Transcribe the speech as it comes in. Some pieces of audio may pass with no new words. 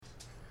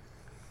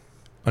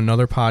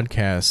another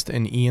podcast,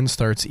 and Ian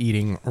starts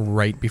eating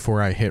right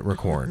before I hit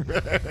record.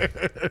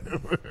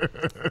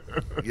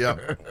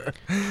 Yep.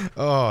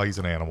 Oh, he's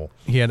an animal.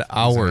 He had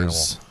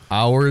hours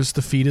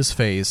to feed his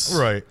face.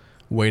 Right.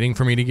 Waiting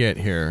for me to get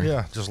here.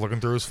 Yeah, just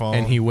looking through his phone.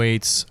 And he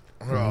waits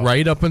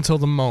right up until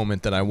the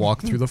moment that I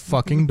walk through the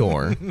fucking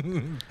door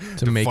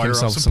to make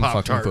himself some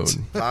fucking food.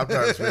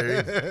 Pop-Tarts,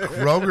 baby.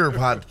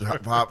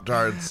 Kroger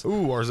Pop-Tarts.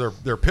 Ooh, or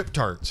they're Pip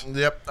Tarts.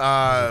 Yep.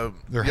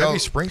 They're heavy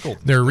sprinkled.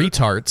 They're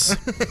retards.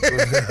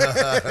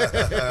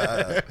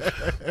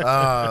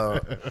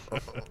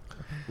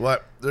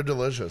 What? They're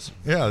delicious.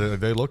 Yeah,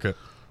 they look it.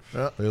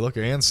 Yeah. They look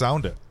it and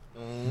sound it.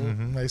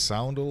 Mm-hmm. They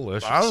sound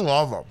delicious. I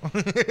love them.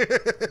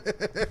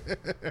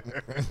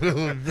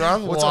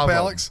 What's up,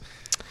 Alex?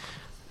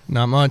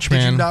 Not much,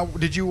 man.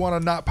 Did you want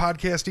to not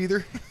podcast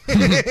either?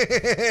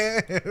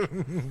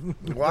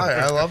 Why?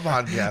 I love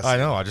podcasts. I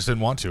know. I just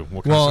didn't want to.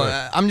 What can I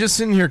say? I'm just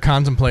sitting here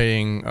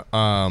contemplating,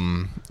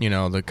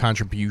 the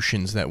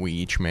contributions that we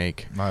each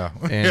make.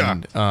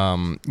 And,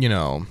 I'm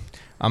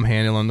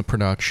handling the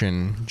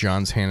production.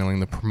 John's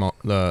handling the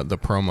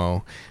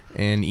promo.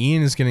 And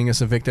Ian is getting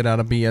us evicted out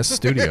of BS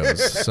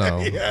Studios. So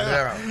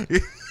Yeah.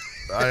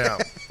 I am.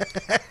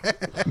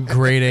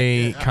 Grade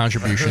A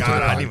contribution to the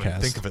podcast. I didn't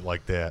even think of it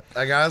like that.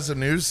 I got us a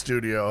new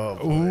studio.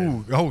 Hopefully.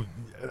 Ooh. Oh,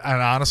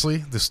 and honestly,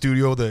 the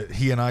studio that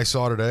he and I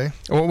saw today.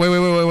 Oh,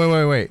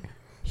 wait.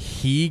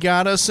 He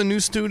got us a new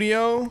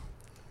studio?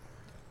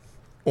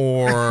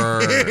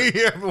 Or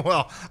Yeah,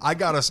 well, I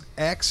got us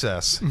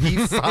access. He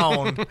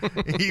found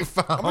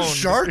I'm a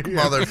shark,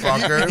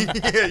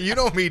 motherfucker. Yeah, you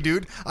know me,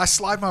 dude. I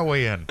slide my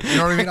way in. You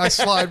know what I mean? I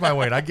slide my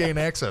way in. I gain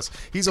access.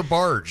 He's a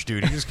barge,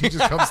 dude. He just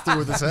comes through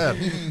with his head.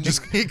 He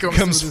comes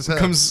through with his head.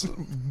 Comes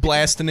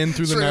blasting in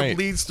through the night.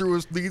 Leads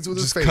with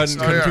his face. Cutting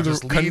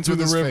through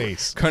the river.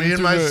 Me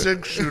and my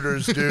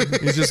 6-shooters,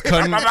 dude. He's just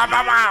cutting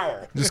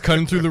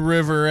through the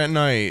river at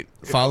night,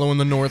 following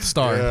the North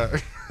Star. Yeah,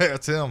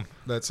 that's him.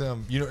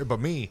 But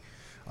me,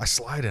 I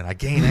slide in. I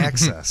gain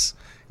access.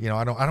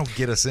 I don't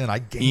get us in. I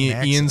gain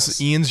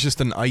access. Ian's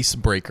just an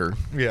icebreaker.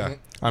 Yeah.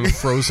 On a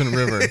frozen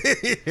river.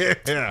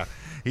 Yeah.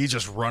 He's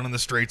just running the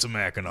Straits of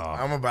Mackinac.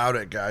 I'm about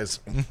it,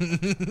 guys.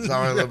 That's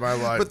how I live my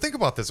life. But think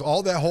about this.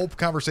 All that whole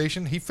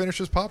conversation, he finished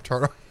his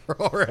Pop-Tart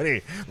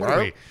already. What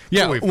are we?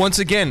 Yeah, once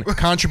again,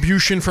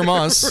 contribution from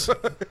us.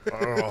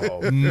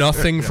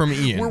 Nothing from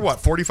Ian. We're what,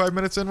 45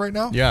 minutes in right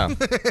now? Yeah.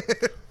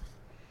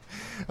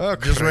 Oh,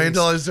 just wait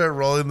until I start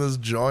rolling this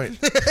joint.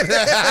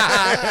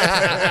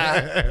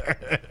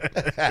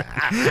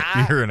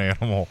 You're an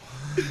animal.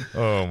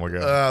 Oh, my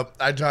God.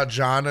 I taught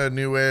John a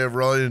new way of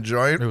rolling a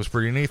joint. It was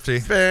pretty nifty.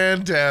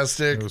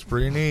 Fantastic. It was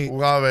pretty neat.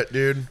 Love it,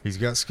 dude. He's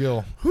got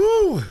skill.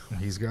 Whew.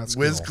 He's got skill.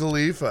 Wiz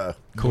Khalifa.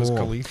 Cool. Wiz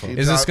Khalifa.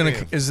 Is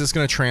this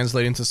gonna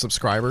translate into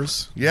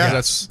subscribers? Yeah. I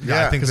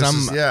think this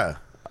is... Yeah.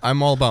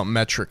 I'm all about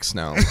metrics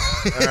now.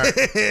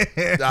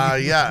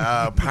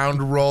 Pound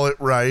to roll it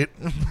right.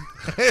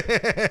 Because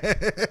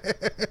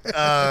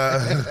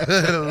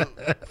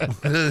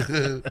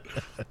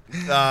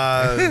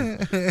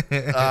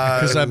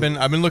I've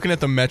been looking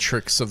at the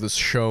metrics of this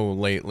show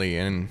lately,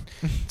 and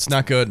it's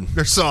not good.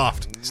 They're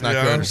soft. It's not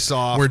good. They're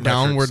soft. We're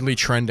metrics. downwardly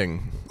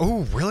trending.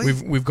 Oh, really?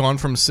 We've gone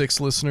from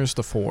 6 listeners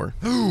to 4.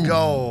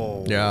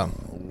 Go. Yeah.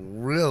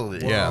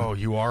 Really? Yeah. Oh,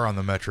 you are on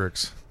the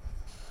metrics.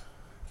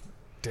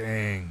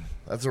 Dang.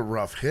 That's a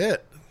rough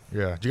hit.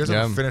 Yeah. Do you guys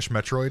ever finish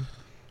Metroid?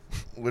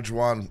 Which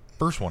one?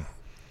 First one.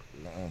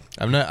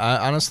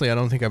 Honestly, I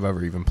don't think I've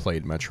ever even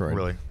played Metroid.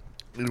 Really?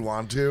 You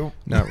want to?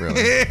 Not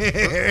really.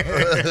 I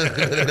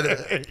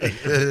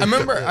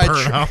remember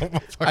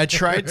I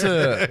tried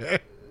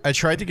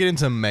to get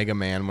into Mega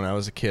Man when I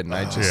was a kid, and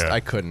I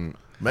couldn't.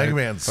 Mega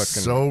Man's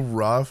so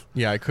rough.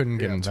 Yeah, I couldn't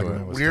get into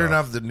it. Weird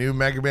enough, the new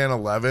Mega Man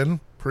 11,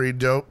 pretty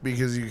dope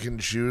because you can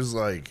choose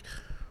like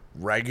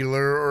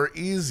regular or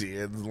easy,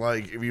 and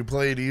like if you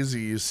play it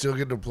easy, you still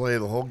get to play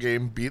the whole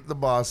game, beat the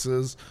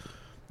bosses,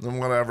 and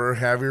whatever,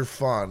 have your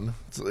fun.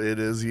 It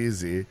is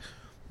easy.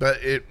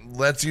 But it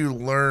lets you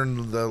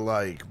learn the,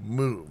 like,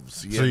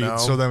 moves, you know?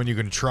 So then you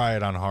can try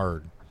it on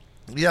hard.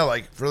 Yeah,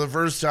 like, for the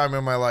first time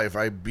in my life,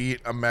 I beat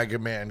a Mega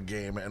Man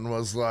game and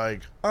was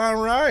like, all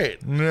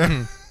right.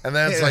 And then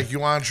it's like,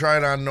 you want to try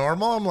it on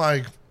normal? I'm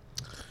like,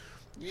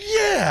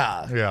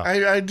 yeah.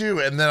 I do.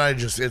 And then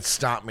it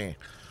stopped me.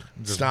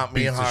 Stopped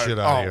me hard. Shit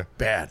out of you.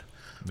 Bad.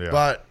 Yeah.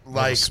 But,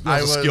 like, it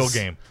was a skill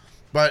game.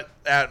 But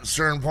at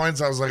certain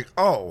points, I was like,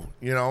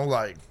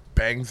 like,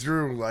 bang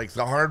through, like,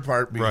 the hard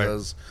part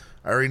because... Right.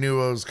 I already knew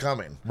what was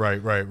coming.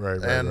 Right.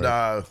 And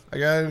I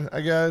got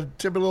a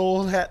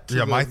typical hat to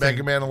the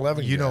Mega Man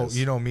 11. You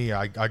know me.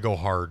 I go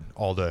hard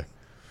all day,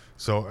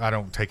 so I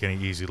don't take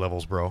any easy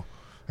levels, bro.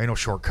 Ain't no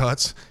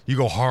shortcuts. You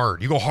go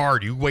hard.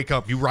 You wake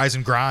up. You rise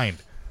and grind.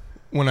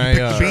 When pick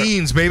the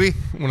beans, baby.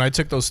 When I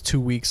took those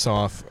 2 weeks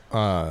off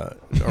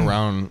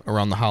around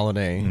the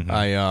holiday,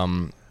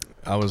 mm-hmm.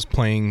 I was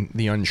playing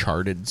the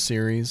Uncharted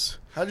series.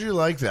 How'd you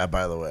like that,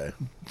 by the way?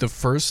 The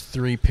first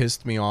 3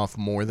 pissed me off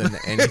more than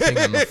anything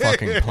on the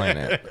fucking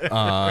planet.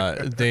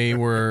 They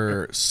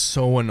were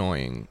so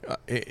annoying.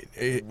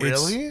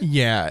 Really?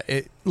 Yeah.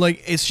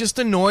 like, it's just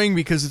annoying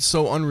because it's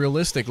so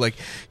unrealistic. Like,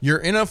 you're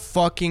in a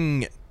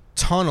fucking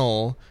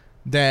tunnel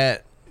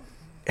that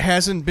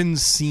hasn't been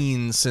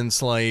seen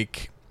since,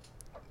 like,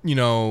 you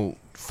know,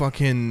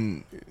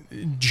 fucking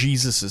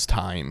Jesus's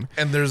time.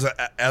 And there's an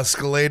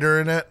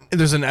escalator in it.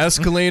 There's an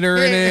escalator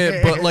in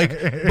it,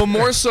 but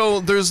more so,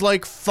 there's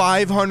like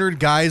 500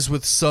 guys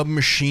with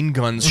submachine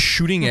guns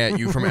shooting at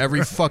you from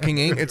every fucking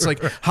angle. It's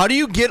like, how do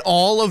you get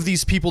all of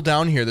these people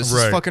down here? This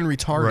is fucking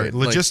retarded. Right.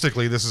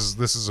 Logistically, this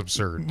is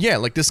absurd. Yeah,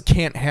 like, this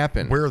can't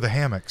happen. Where are the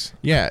hammocks?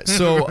 Yeah,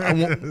 so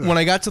when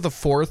I got to the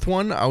fourth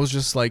one, I was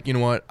just like, you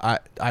know what? I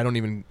don't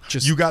even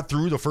just. You got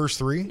through the first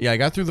 3? Yeah, I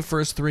got through the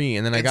first 3,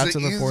 and then I got to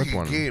the fourth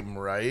one. It's an easy game,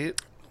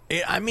 right?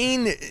 I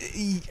mean,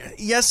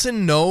 yes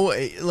and no.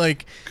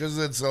 Like, because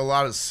it's a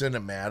lot of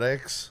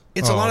cinematics.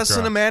 It's a lot of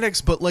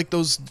cinematics, but like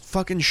those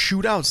fucking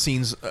shootout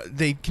scenes,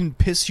 they can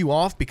piss you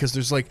off because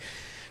there's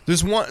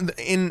one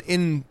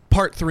in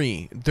part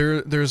 3.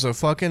 There's a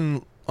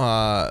fucking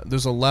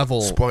there's a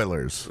level.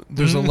 Spoilers.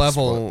 There's a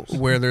level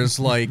where there's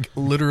like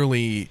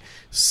literally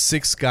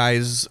 6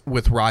 guys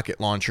with rocket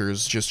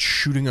launchers just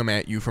shooting them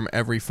at you from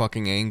every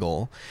fucking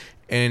angle.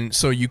 And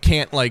so you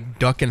can't like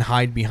duck and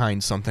hide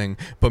behind something,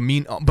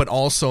 but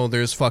also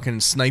there's fucking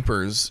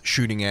snipers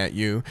shooting at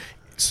you.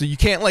 So you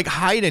can't like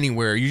hide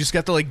anywhere. You just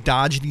got to like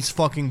dodge these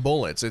fucking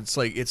bullets. It's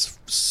like, it's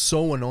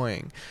so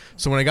annoying.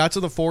 So when I got to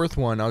the fourth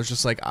one, I was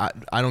just like,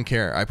 I don't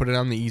care. I put it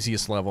on the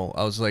easiest level.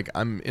 I was like,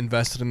 I'm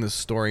invested in this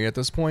story at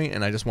this point,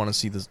 and I just want to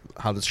see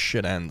how this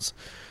shit ends.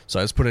 So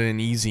I just put it in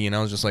easy, and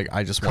I was just like,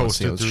 I just want to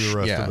see through the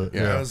rest of it.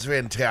 Yeah, it was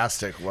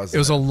fantastic, wasn't it? It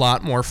was a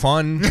lot more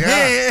fun.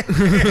 Yeah,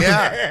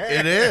 yeah,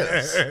 it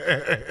is.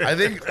 I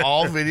think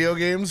all video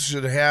games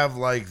should have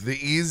like the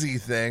easy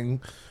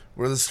thing,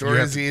 where the story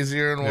is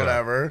easier and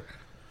whatever.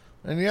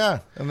 And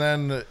and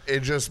then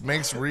it just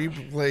makes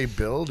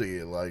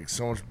replayability like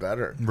so much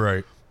better.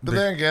 Right. But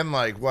then again,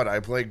 like I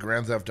played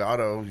Grand Theft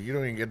Auto. You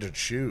don't even get to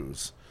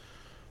choose.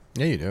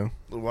 Yeah, you do.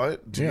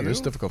 What? Do you?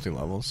 There's difficulty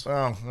levels. Oh,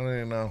 I don't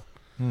even know.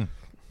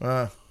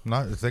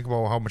 Not think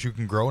about how much you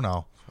can grow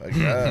now. I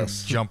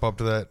guess. Jump up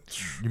to that.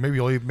 Maybe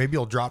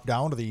you'll drop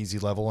down to the easy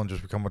level and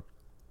just become a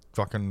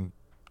fucking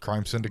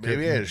crime syndicate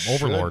Maybe I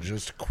overlord. should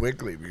just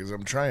quickly, because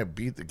I'm trying to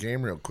beat the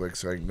game real quick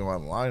so I can go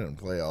online and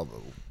play all the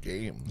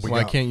games.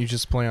 Why can't you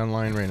just play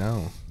online right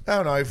now? I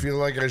don't know. I feel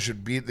like I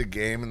should beat the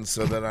game, and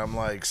so that I'm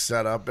like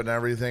set up and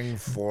everything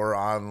for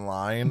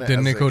online.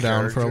 Didn't it go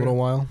down for a little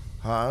while?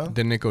 Huh?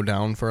 Didn't it go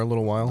down for a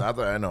little while? Not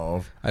that I know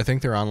of. I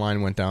think their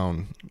online went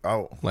down.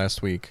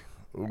 Last week.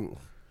 Ooh.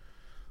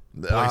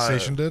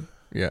 PlayStation did?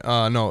 Yeah.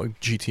 No,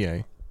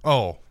 GTA.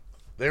 Oh.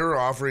 They were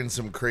offering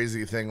some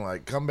crazy thing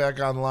like, come back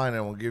online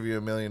and we'll give you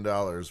 $1 million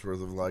worth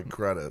of like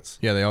credits.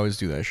 Yeah, they always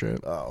do that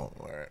shit. Oh,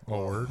 all right.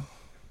 Oh, word.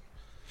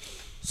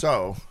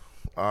 So,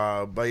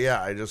 but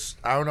yeah, I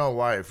don't know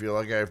why. I feel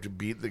like I have to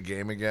beat the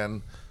game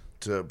again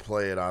to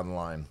play it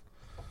online.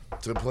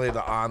 To play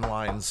the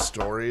online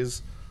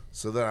stories,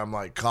 so that I'm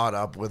like caught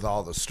up with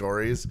all the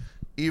stories.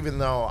 Even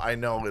though I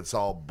know it's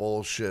all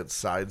bullshit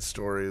side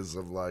stories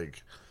of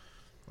like,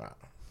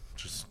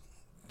 just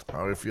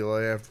how I feel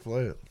I have to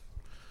play it.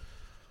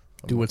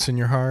 Do what's in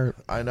your heart.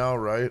 I know,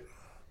 right?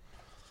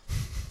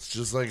 It's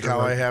just like how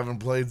I haven't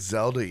played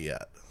Zelda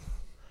yet.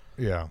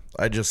 Yeah.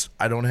 I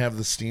don't have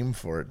the Steam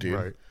for it, dude.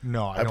 Right.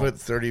 No, I put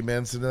 30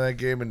 minutes into that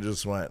game and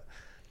just went,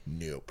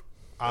 nope.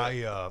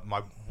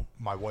 My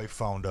wife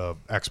found a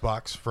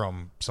Xbox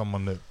from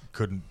someone that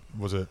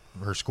was at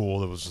her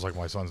school that was just like,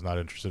 my son's not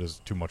interested, it's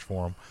too much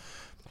for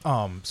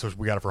him. So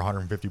we got it for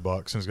 $150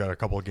 and it's got a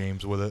couple of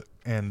games with it.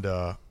 And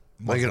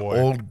like an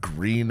old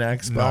green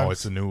Xbox? No,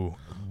 it's a new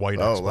white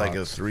Xbox. Oh, like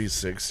a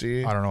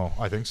 360? I don't know.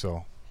 I think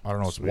so. I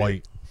don't know. It's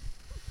white.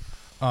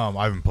 I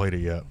haven't played it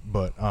yet,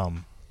 but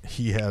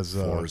he has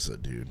Forza,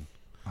 dude.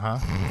 Huh?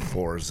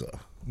 Forza.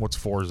 What's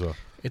Forza?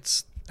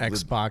 It's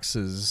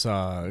Xbox's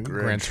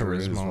Gran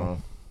Turismo.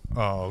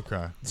 Oh,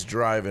 okay. It's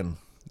driving.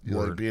 You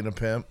like being a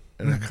pimp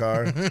in a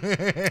car?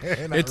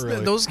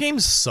 Really. Those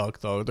games suck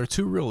though. They're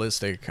too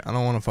realistic. I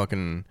don't want to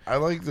fucking. I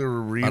like the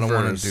reverse. I don't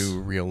want to do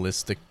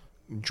realistic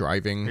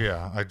driving.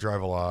 Yeah, I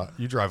drive a lot.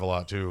 You drive a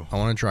lot too. I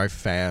want to drive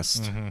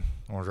fast. Mm-hmm.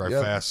 I want to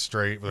drive fast,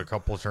 straight with a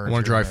couple of turns. I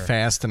want to drive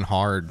fast and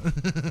hard.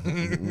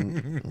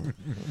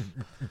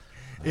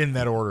 In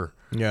that order.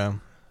 Yeah.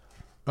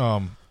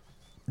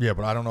 Yeah,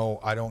 but I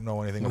don't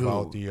know anything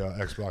about the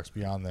Xbox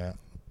beyond that.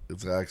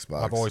 It's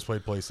Xbox. I've always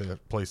played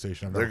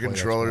PlayStation. Their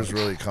controller's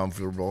really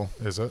comfortable.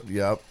 Is it?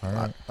 Yep. All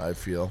right. I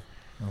feel.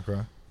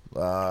 Okay.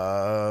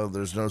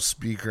 There's no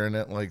speaker in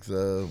it like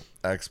the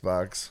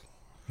Xbox.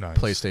 Nice.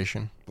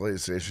 PlayStation.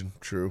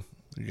 True.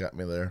 You got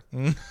me there.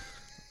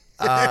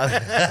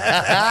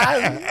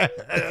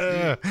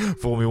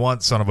 Fool me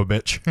once, son of a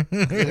bitch.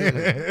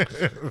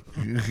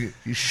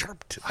 You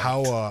sharp to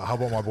How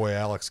about my boy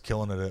Alex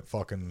killing it at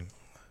fucking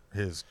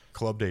his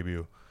club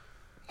debut?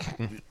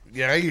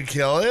 Yeah, you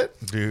kill it,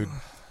 dude.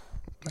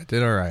 I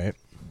did all right.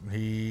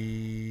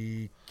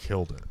 He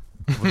killed it.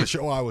 For the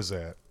show I was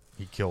at,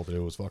 he killed it. It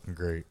was fucking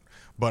great.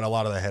 But a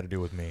lot of that had to do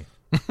with me.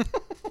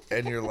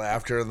 And your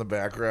laughter in the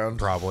background.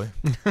 Probably.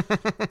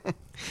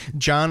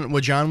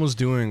 What John was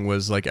doing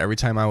was like every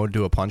time I would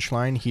do a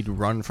punchline, he'd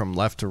run from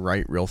left to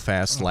right real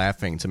fast,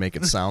 laughing to make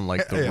it sound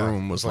like the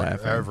room was like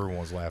laughing. Everyone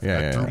was laughing.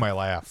 Yeah, I threw my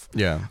laugh.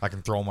 Yeah. I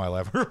can throw my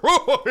laugh.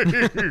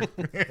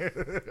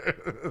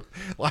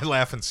 I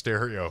laugh in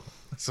stereo,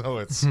 so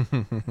it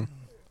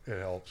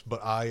helps.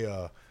 But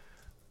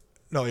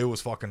no, it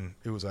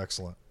was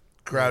excellent.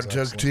 Crowd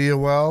took to you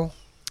well.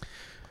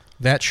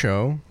 That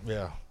show.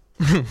 Yeah.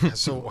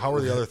 So how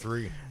were the other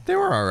three? They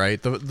were all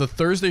right. The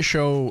Thursday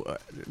show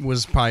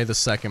was probably the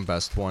second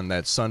best one.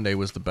 That Sunday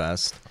was the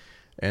best.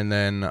 And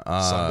then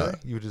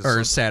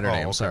Sunday? Saturday,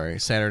 okay. I'm sorry.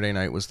 Saturday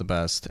night was the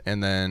best.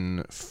 And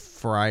then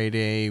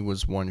Friday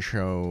was one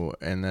show,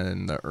 and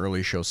then the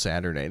early show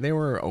Saturday. They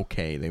were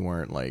okay. They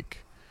weren't like,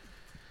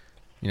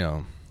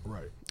 right.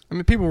 I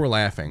mean, people were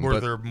laughing. Were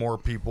there more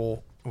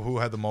people? Who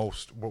had the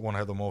most? What one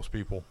had the most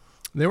people?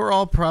 They were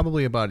all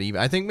probably about even.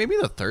 I think maybe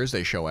the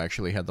Thursday show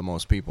actually had the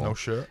most people. No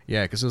shit.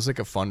 Yeah, because it was like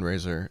a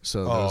fundraiser.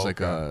 So there was like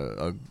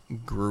a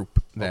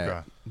group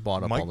that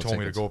bought up Mike all the told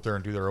tickets. me to go up there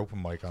and do their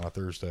open mic on a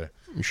Thursday.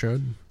 You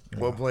should. Yeah.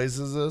 What place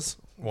is this?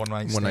 One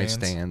Night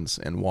Stands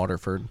in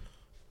Waterford.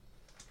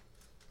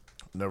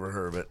 Never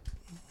heard of it.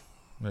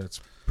 It's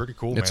pretty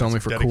cool, It's man. only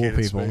for cool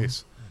people.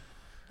 Space.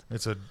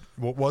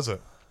 What was it?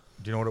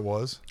 Do you know what it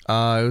was? It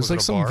was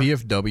like some bar?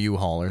 VFW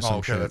hall or some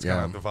okay, shit. that's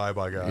kind of the vibe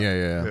I got.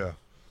 Yeah.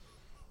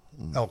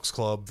 Elks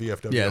Club,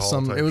 VFW Yeah,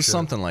 hall type it was shit.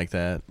 something like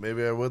that.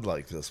 Maybe I would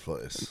like this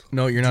place.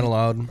 No, you're not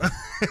allowed.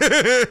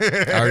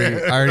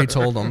 I already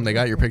told them. They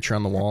got your picture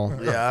on the wall.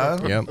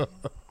 Yeah? Yep.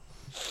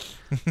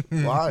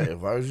 Why?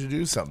 Why would you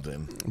do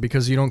something?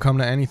 Because you don't come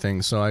to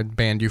anything, so I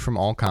banned you from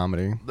all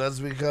comedy. That's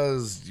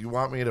because you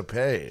want me to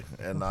pay,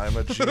 and I'm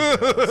a cheap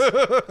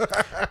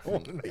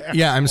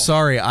Yeah, I'm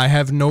sorry. I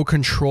have no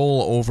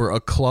control over a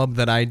club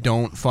that I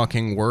don't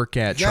fucking work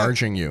at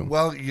charging you.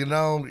 Well, you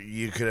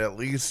could at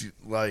least,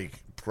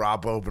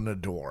 prop open a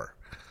door.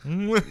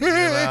 Well,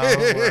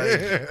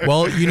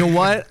 you know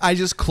what? I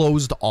just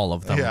closed all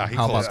of them. Yeah, he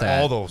How closed about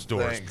that? all those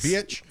doors, Thanks.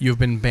 bitch. You've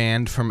been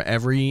banned from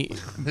every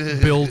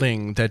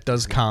building that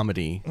does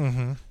comedy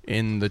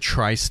in the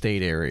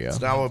tri-state area.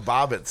 That's not what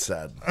Bobbitt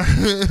said.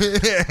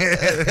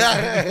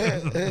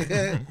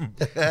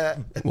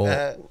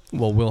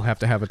 Well, we'll have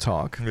to have a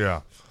talk.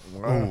 Yeah.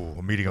 Ooh,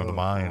 a meeting of the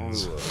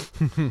minds.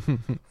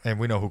 And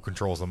we know who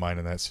controls the mind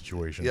in that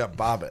situation. Yeah,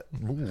 Bobbitt.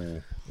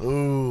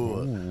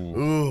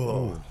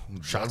 Ooh.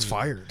 Shots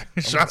fired.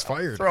 Shots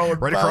fired. Throwing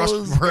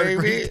bows,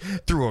 baby.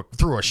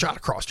 Threw a shot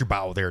across your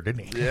bow there,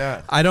 didn't he?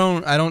 Yeah. I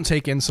don't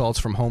take insults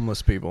from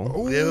homeless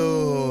people. Ew.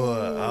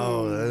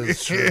 Oh, that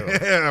is true.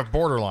 Yeah,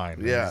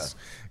 borderline. Yeah.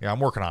 Yeah, I'm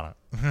working on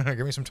it.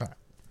 Give me some time.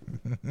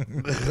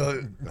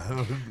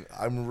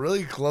 I'm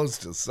really close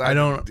to signing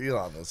a deal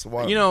on this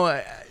one.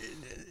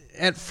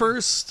 At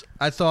first,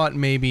 I thought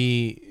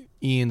maybe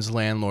Ian's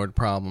landlord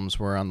problems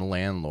were on the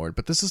landlord,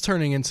 but this is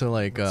turning into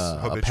like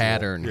a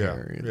pattern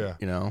here.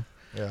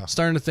 Yeah.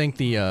 Starting to think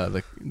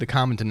the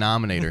common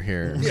denominator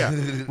here. Yeah.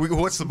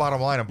 What's the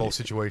bottom line in both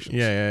situations?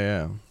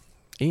 Yeah.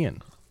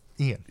 Ian.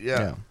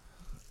 Yeah.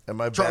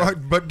 Am I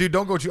But dude,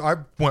 don't go too. I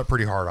went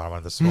pretty hard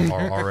on this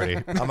already.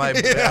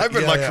 I've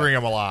been lecturing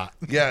him a lot.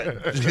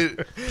 Yeah,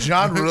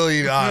 John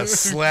really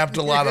slapped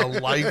a lot of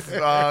life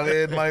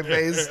in my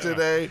face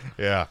today.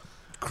 Yeah.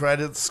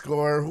 Credit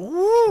score.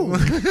 Woo!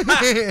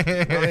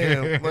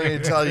 let me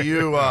tell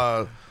you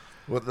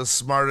what the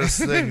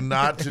smartest thing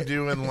not to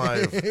do in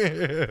life.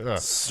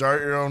 Start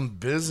your own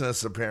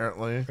business,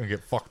 apparently. And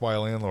get fucked by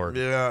a landlord.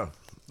 Yeah.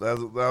 That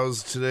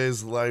was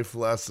today's life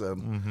lesson.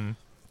 Mm-hmm.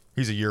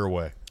 He's a year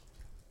away.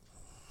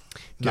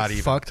 Get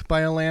fucked by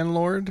a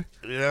landlord?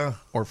 Yeah.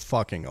 Or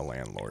fucking a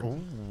landlord?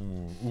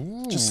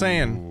 Ooh. Just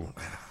saying.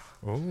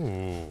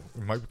 Ooh.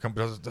 It might become.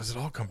 Does it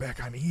all come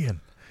back on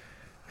Ian?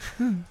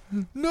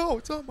 No,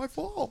 it's not my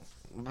fault.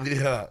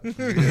 Yeah.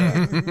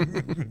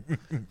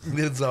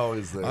 It's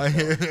always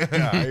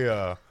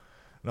there.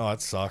 No, that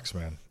sucks,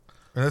 man.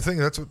 And I think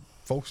that's what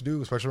folks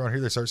do, especially around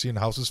here. They start seeing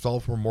houses sell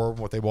for more of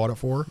what they bought it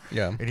for.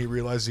 Yeah. And he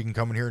realizes he can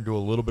come in here and do a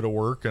little bit of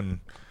work and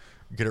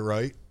get it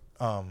right.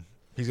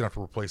 He's gonna have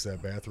to replace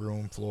that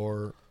bathroom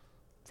floor,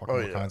 fucking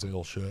all kinds of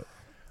ill shit.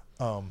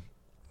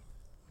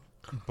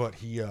 But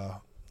he,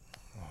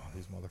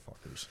 these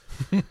motherfuckers,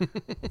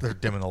 they're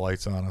dimming the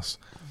lights on us.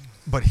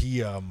 But he,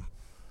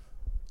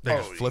 they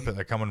just flip it.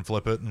 They come and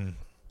flip it and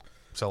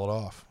sell it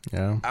off.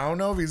 Yeah. I don't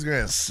know if he's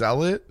gonna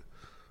sell it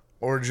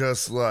or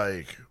just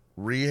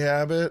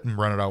rehab it and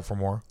run it out for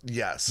more.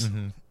 Yes,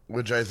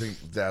 which I think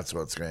that's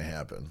what's gonna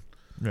happen.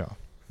 Yeah,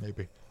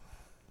 maybe.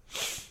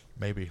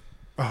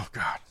 Oh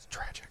God, it's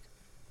tragic.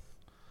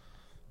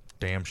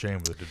 Damn shame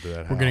what they did to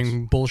that house. We're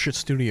getting bullshit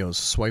studios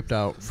swiped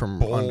out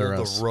from under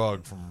us. The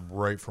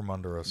rug from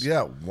under us.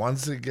 Yeah,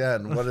 once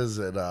again, what is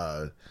it?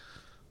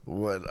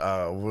 What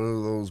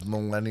do those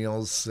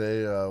millennials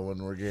say when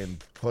we're getting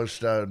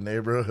pushed out of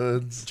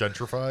neighborhoods.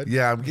 Gentrified?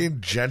 Yeah, I'm getting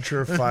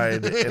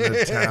gentrified in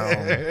a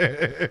town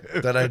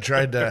that I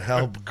tried to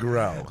help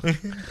grow.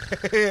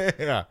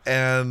 Yeah.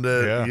 And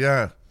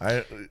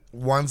I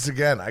once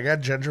again I got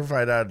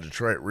gentrified out of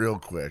Detroit real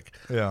quick.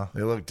 Yeah.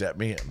 They looked at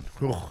me and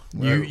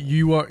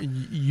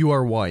you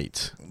are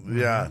white.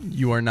 yeah.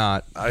 You are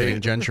not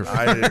getting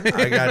gentrified.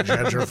 I got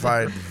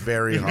gentrified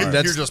very hard.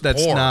 You're just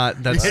poor.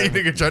 That's you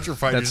get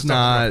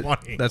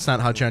gentrified. that's not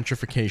how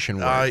gentrification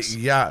works.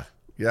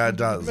 Yeah, it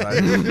does.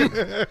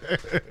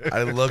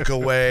 I look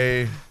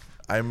away.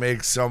 I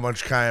make so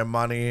much kind of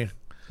money.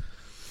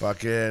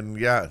 Fucking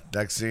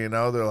next thing you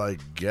know, they're like,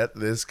 get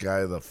this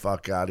guy the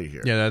fuck out of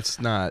here. Yeah, that's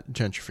not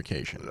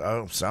gentrification.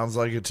 Oh, sounds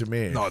like it to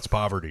me. No, it's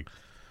poverty.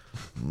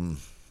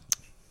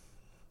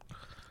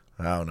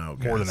 I don't know.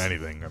 More guys. than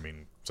anything. I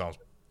mean, sounds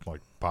like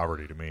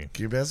poverty to me.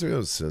 Can you pass me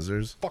those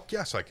scissors? Fuck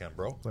yes, I can,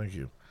 bro. Thank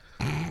you.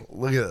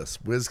 Look at this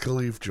Wiz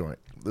Khalifa joint.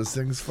 This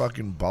thing's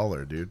fucking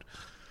baller, dude.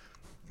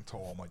 That's how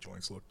all my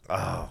joints look.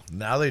 Oh,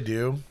 now they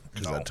do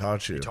because I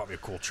taught you. You taught me a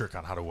cool trick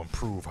on how to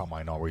improve how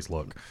mine always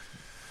look.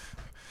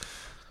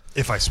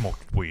 If I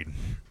smoked weed.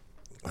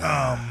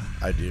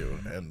 I do,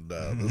 and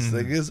this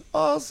thing is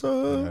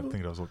awesome. I think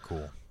it does look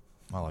cool.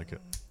 I like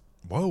it.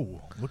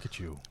 Whoa, look at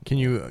you. Can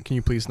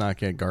you please not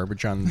get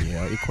garbage on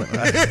the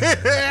equipment?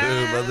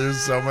 Dude, but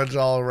there's so much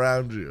all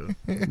around you.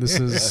 This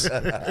is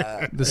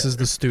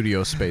the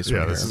studio space. Yeah,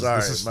 right this here. is, Sorry,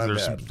 this is my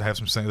there's bad.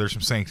 there's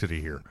some sanctity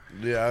here.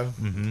 Yeah.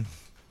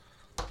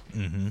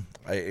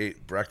 I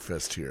ate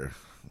breakfast here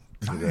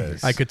today.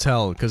 I could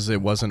tell because it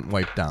wasn't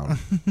wiped down.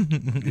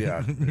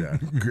 Yeah.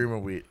 Cream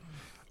of wheat.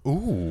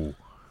 Ooh.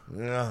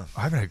 Yeah.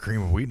 I haven't had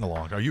cream of wheat in a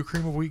long time. Are you a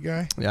cream of wheat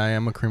guy? Yeah, I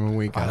am a cream of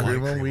wheat guy. I like Cream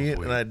cream of of wheat,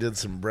 wheat. and I did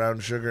some brown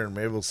sugar and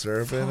maple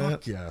syrup in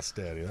it. Yes,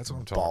 Daddy. That's what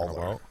I'm talking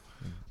about.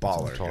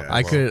 Baller.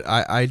 talking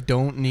guys. I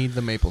don't need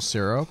the maple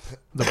syrup.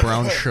 The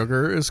brown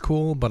sugar is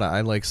cool, but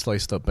I like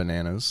sliced up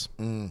bananas.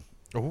 Ooh.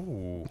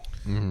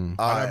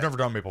 I've never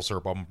done maple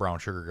syrup. I'm a brown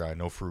sugar guy.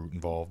 No fruit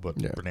involved, but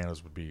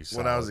bananas would be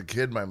solid. When I was a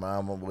kid, my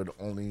mom would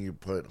only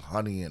put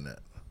honey in it.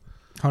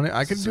 Honey,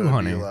 I could So do it'd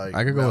honey. be like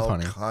I could go with milk,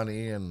 honey.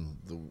 honey, and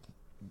the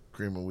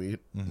cream of wheat.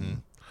 Mm-hmm.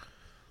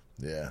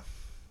 Yeah.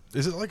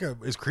 Is it like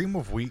is cream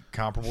of wheat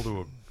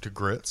comparable to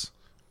grits?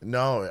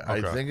 No, I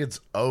Okay. think it's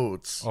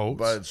oats, Oats?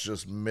 but it's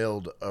just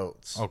milled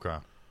oats. Okay,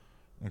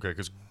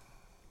 because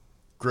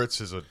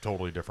grits is a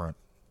totally different.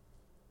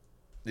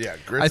 Yeah,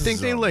 grits I think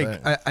is they its own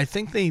like. thing. I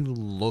think they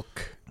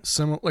look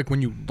similar. Like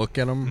when you look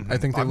at them, I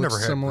think they I've look never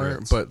had similar,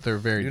 grits. but they're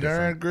very You never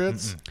different. had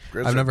grits?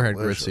 Grits I've are never had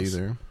delicious. grits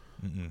either.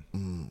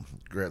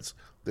 Grits.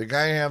 They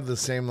kind of have the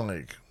same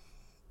like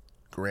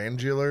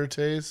granular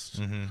taste,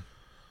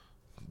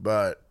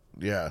 but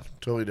yeah,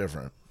 totally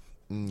different.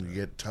 You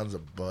get tons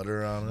of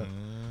butter on it.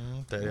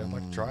 Daddy, I'd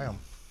like to try them.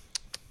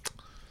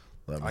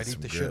 Love me I'd eat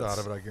some the grits. shit out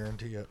of it. I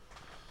guarantee it.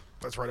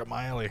 That's right up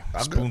my alley.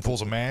 I'm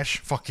Spoonfuls of mash.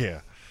 Fuck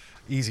yeah.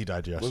 Easy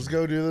digestion. Let's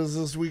go do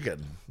this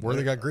weekend. Where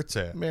they got grits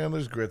at? Man,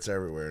 there's grits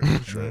everywhere in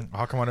Detroit.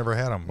 How come I never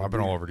had them? I've been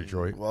all over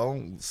Detroit. Well,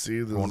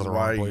 see, this Going to is the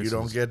why wrong you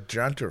don't places. get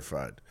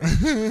gentrified.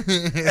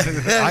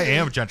 I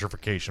am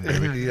gentrification,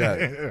 baby.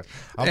 Yeah.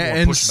 I'm the one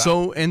And pushing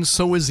out.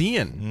 so is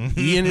Ian.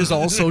 Ian is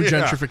also Yeah.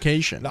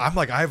 gentrification. I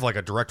have like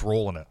a direct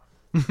role in it.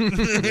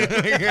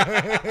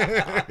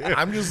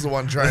 I'm just the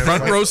one trying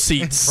Front to row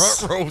seats.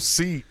 Front row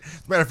seat.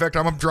 As a matter of fact,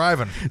 I'm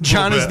driving.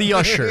 John A is little the bit.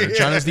 usher.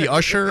 John is the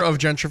usher of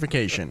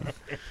gentrification.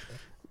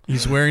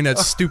 He's wearing that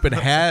stupid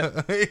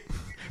hat,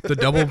 the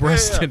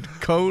double-breasted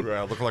coat.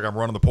 I look like I'm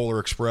running the Polar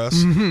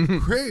Express.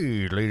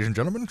 Hey, ladies and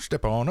gentlemen,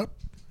 step on up.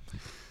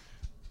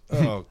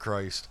 Oh,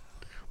 Christ.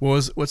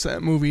 What's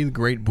that movie? The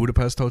Great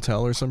Budapest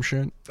Hotel or some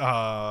shit?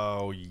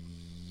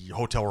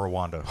 Hotel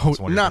Rwanda. That's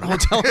the one Not you're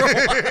Hotel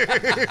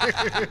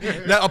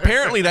Rwanda. Now,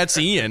 apparently that's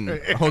Ian.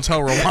 Hotel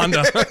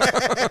Rwanda.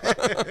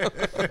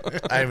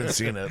 I haven't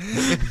seen it.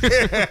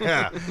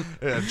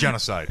 thinking.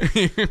 Genocide.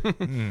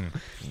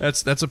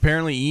 That's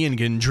apparently Ian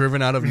getting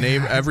driven out of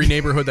every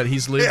neighborhood that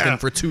he's lived in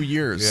for 2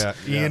 years.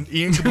 Yeah,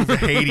 Ian should move to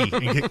Haiti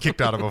and get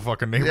kicked out of a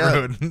fucking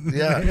neighborhood.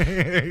 Yeah.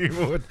 He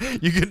would.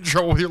 You get in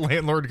trouble with your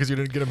landlord because you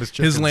didn't get him his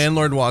chickens. His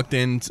landlord walked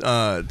in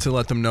to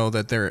let them know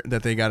that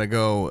they gotta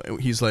go.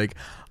 He's like,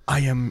 I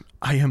am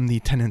the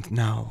tenant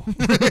now.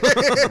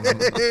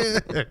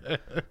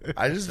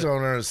 I just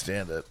don't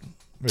understand it.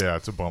 Yeah,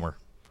 it's a bummer.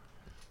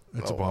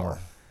 It's a bummer.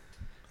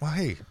 Well,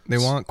 hey. They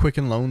want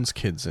Quicken Loans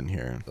kids in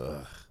here.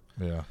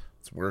 Yeah.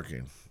 It's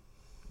working.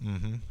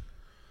 I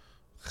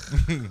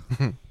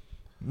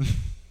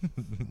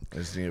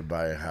just need to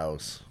buy a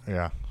house.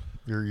 Yeah.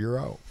 You're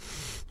out.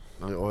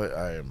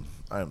 I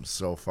am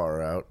so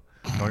far out.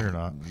 No, you're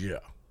not. Yeah.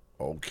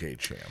 Okay,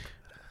 champ.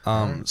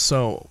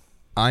 So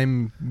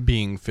I'm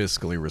being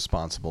fiscally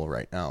responsible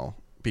right now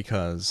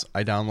because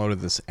I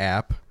downloaded this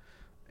app.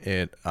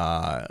 It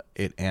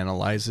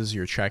analyzes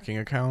your checking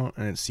account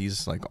and it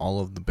sees like all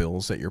of the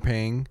bills that you're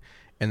paying,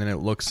 and then it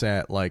looks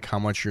at like how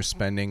much you're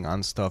spending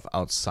on stuff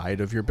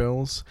outside of your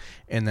bills,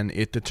 and then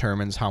it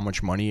determines how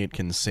much money it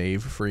can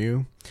save for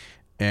you.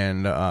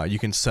 And you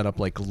can set up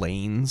like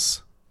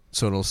lanes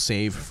so it'll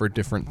save for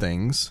different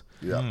things.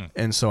 Yeah.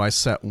 And so I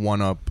set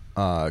one up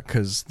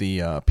because the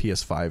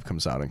PS5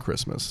 comes out in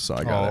Christmas. So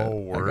I got it.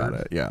 Word. I got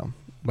it. Yeah.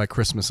 By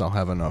Christmas, I'll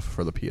have enough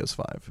for the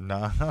PS5.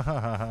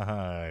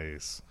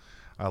 Nice.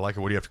 I like it.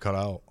 What do you have to cut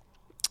out?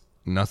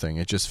 Nothing.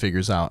 It just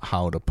figures out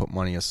how to put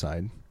money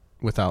aside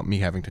without me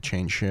having to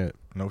change shit.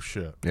 No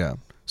shit. Yeah.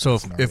 So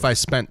if I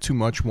spent too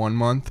much one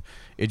month,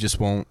 it just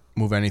won't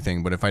move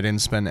anything. But if I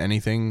didn't spend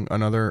anything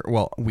another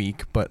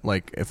week, but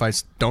like if I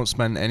don't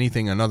spend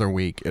anything another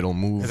week, it'll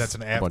move. And that's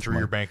an app through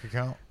your bank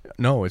account?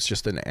 No, it's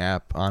just an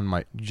app on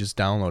my. You just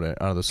download it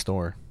out of the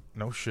store.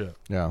 No shit.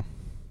 Yeah.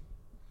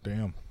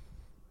 Damn.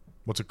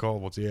 What's it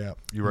called? What's the app?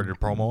 You ready to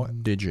promo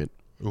it? Digit.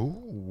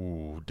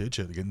 Ooh,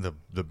 Digit. Getting the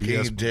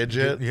King BS.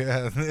 Digit?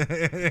 Yeah.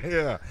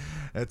 Yeah.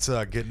 That's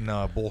getting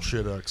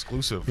bullshit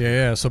exclusive.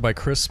 Yeah. So by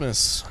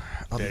Christmas,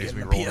 I'll be Days getting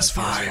we the roll that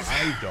PS5.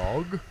 PS5,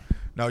 dog.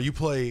 Now, you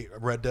play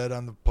Red Dead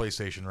on the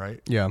PlayStation, right?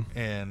 Yeah.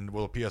 And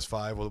will the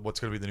PS5, what's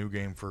going to be the new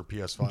game for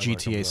PS5?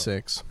 GTA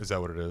 6. Is that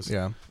what it is?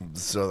 Yeah.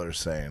 So they're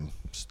saying.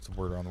 Just a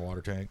word on the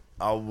water tank.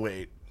 I'll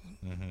wait.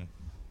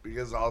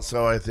 Because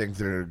also I think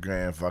they're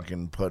going to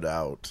fucking put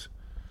out...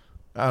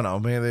 I don't know.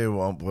 Maybe they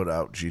won't put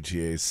out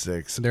GTA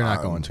 6. They're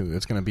not going to.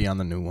 It's going to be on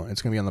the new one.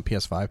 It's going to be on the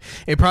PS5.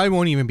 It probably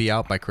won't even be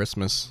out by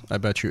Christmas. I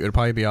bet you. It'll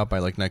probably be out by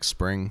like next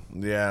spring.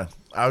 Yeah.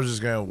 I was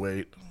just going to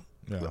wait.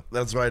 Yeah.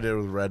 That's what I did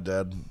with Red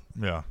Dead.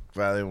 Yeah.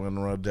 Finally, when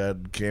Red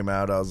Dead came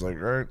out, I was like,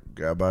 all right,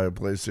 gotta buy a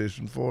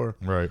PlayStation 4.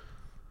 Right.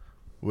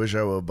 Wish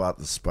I would have bought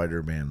the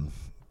Spider-Man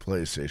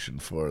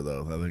PlayStation 4,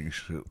 though. I think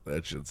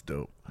that shit's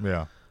dope.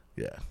 Yeah.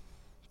 Yeah.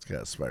 It's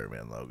got a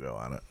Spider-Man logo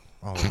on it.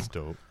 Oh, that's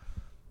dope.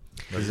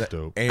 That's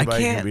dope.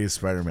 Anybody can be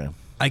Spider-Man.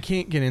 I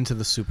can't get into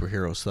the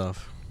superhero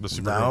stuff. The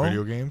superhero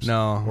video games?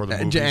 No, Or the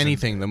movies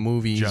anything. The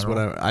movies, general?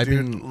 whatever.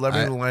 Dude, let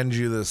me lend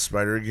you the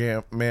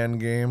Spider-Man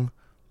game,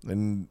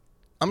 and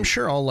I'm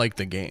sure I'll like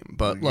the game,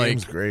 but the like,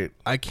 game's great.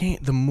 I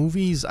can't. The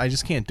movies, I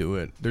just can't do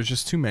it. There's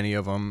just too many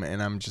of them,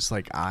 and I'm just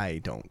like,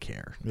 I don't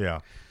care. Yeah.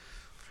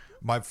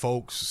 My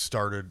folks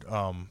started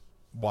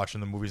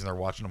watching the movies, and they're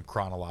watching them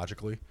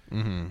chronologically,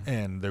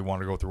 and they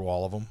want to go through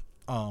all of them.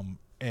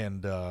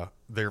 And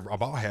they're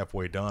about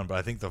halfway done, but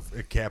I think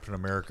the Captain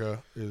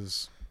America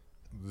is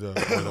where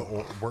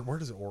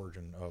does the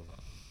origin of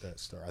that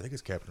start? I think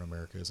it's Captain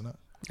America, isn't it?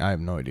 I have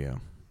no idea.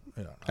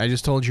 Yeah. I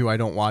just told you I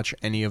don't watch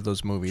any of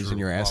those movies, and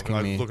you're asking I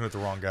was me. looking at the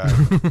wrong guy.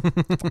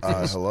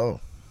 Hello.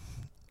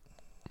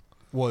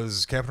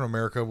 Was Captain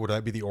America? Would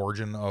that be the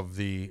origin of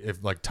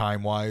if like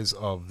time wise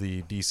of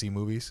the DC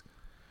movies,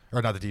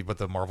 or not the D, but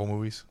the Marvel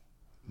movies?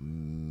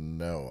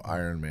 No,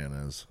 Iron Man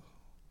is.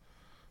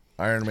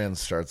 Iron Man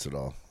starts it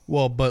all.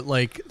 Well, but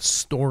like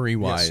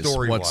story-wise,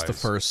 what's the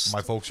first?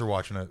 My folks are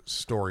watching it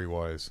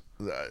story-wise.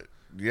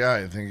 Yeah,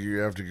 I think you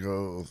have to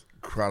go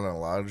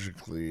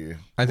chronologically.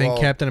 I think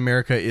Captain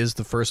America is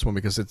the first one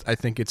because I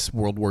think it's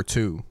World War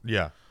II.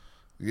 Yeah.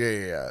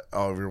 Yeah.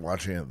 Oh, if you're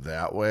watching it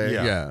that way?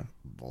 Yeah.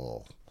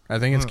 Bull. I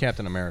think it's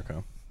Captain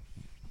America.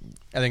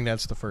 I think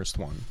that's the first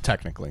one,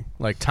 technically.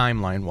 Like,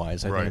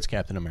 timeline-wise, I think it's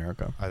Captain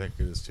America. I think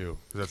it is, too.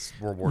 That's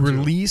World War II.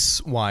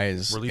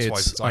 Release-wise,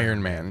 it's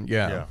Iron Man.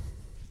 Yeah.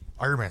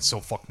 Iron Man's so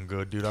fucking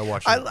good, dude. I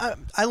watched it.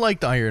 I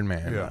liked Iron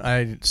Man. Yeah.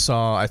 I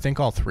saw, I think,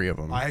 all three of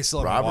them. I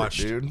still haven't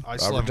watched... Dude. I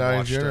still Robert Downey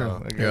haven't Jr.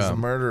 watched... That guy's a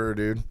murderer,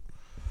 dude.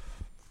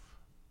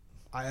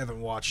 I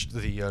haven't watched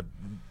the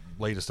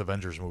latest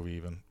Avengers movie,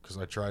 even, because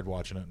I tried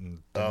watching it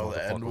and...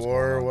 the End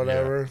War or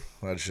whatever?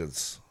 Yeah. That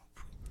shit's...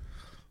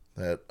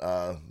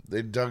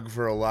 they dug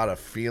for a lot of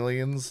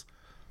feelings,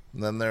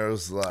 and then there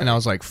was like, and I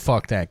was like,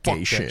 "Fuck that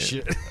gay shit."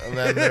 And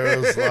then there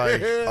was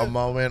like a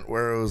moment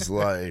where it was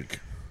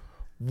like,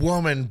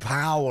 woman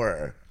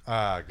power.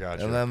 Ah,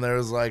 gotcha. And then there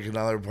was like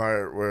another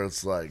part where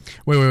it's like,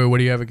 wait, what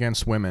do you have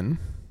against women?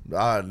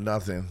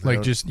 Nothing.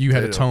 Like, just you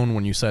had a tone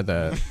when you said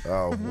that.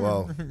 Oh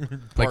well,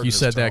 like you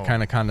said that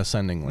kind of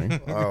condescendingly.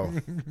 Oh,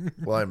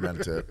 well, I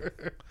meant it.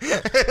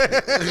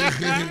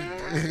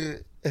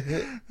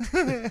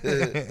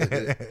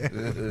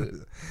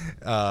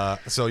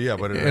 So yeah,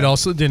 but it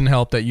also didn't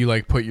help that you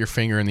like put your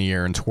finger in the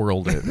air and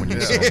twirled it when you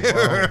said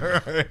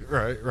it.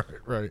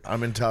 Right.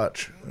 I'm in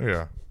touch.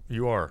 Yeah,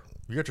 you are.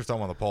 You got your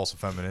thumb on the pulse of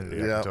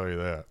femininity. I can tell you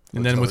that.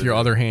 And then with your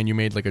other hand, you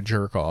made like a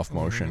jerk off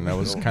motion. That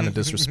was kind of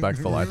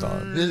disrespectful, I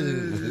thought.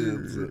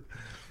 I'm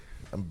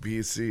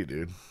BC,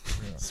 dude.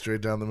 Yeah.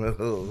 Straight down the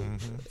middle.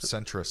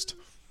 Centrist.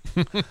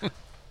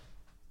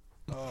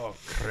 Oh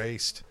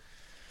Christ.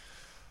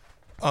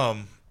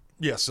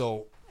 Yeah,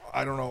 so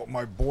I don't know.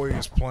 My boy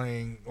is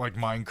playing like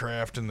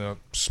Minecraft and the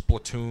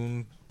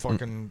Splatoon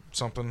fucking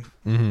something,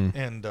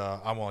 and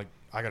I'm like,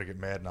 I gotta get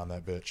Madden on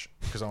that bitch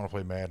because I want to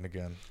play Madden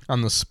again.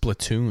 On the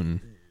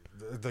Splatoon.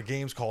 The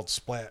game's called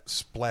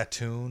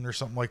Splatoon or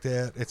something like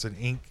that. It's an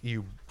ink.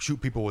 You shoot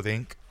people with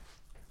ink.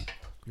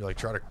 You like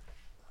try to.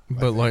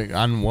 But like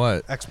on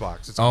what?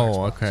 Xbox. It's on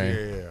Xbox.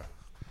 Okay. Yeah.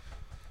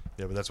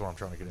 Yeah, but that's what I'm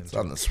trying to get into. It's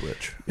on the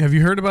Switch. Have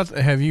you heard of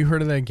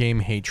that game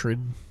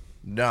Hatred?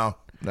 No.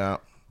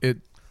 It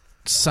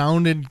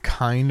sounded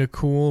kind of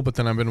cool, but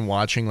then I've been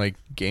watching like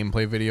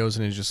gameplay videos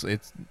and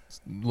it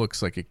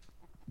looks like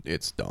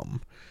it's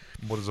dumb.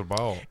 What is it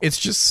about? It's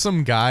just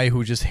some guy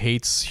who just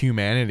hates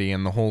humanity,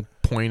 and the whole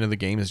point of the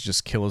game is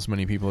just kill as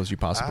many people as you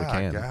possibly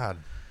can. God.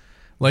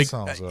 Like,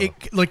 Sounds,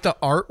 like the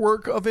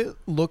artwork of it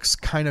looks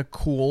kind of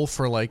cool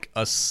for like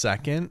a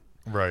second,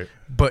 right?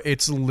 But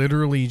it's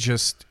literally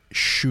just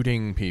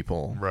shooting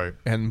people, right,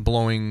 and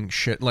blowing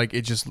shit. Like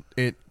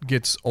it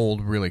gets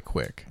old really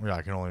quick. Yeah,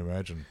 I can only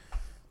imagine.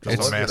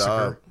 It's a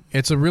massacre.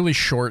 It's a really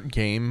short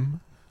game,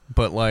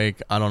 but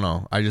like I don't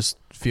know. I just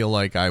feel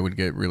like I would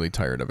get really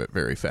tired of it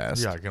very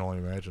fast. Yeah, I can only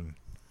imagine.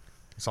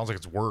 It sounds like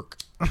it's work.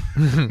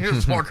 You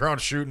just walk around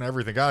shooting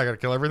everything. God, I gotta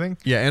kill everything.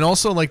 Yeah, and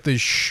also like the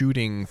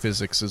shooting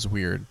physics is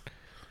weird.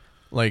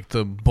 Like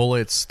the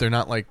bullets, they're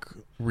not like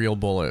real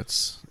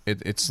bullets.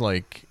 It's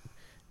like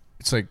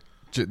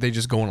they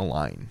just go in a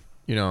line.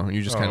 You know,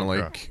 you just kind of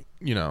like,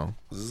 you know.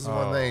 Is this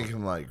one they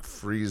can like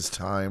freeze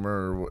time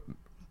or what?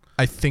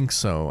 I think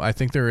so. I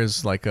think there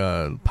is like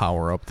a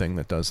power up thing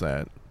that does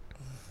that.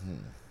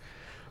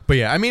 But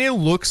yeah, I mean, it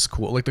looks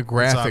cool. Like the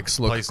graphics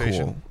look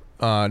PlayStation?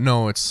 cool.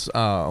 No, it's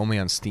only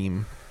on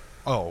Steam.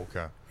 Oh,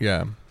 okay.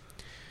 Yeah.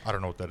 I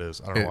don't know what that is.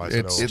 I don't know why I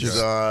said It's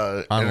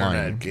online.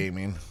 internet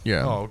gaming.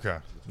 Yeah. Oh, okay.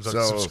 Is that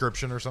a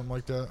subscription or something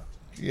like that?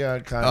 Yeah,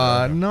 kind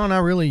of. No, not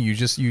really. You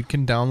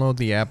can download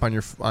the app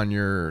on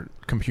your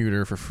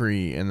computer for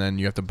free, and then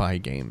you have to buy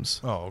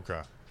games. Oh,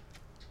 okay.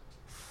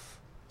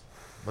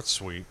 That's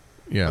sweet.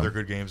 Yeah. Are there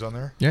good games on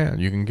there? Yeah,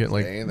 you can get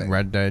like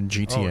Red Dead,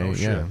 GTA. Oh, no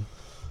yeah.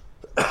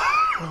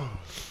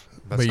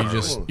 But you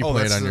just you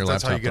play it on your laptop.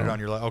 That's how you get it on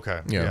your laptop.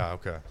 Okay. Yeah. Yeah.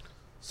 Okay.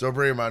 So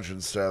pretty much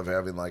instead of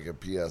having like a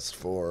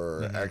PS4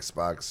 or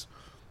Xbox,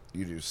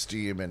 you do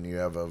Steam and you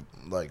have a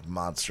like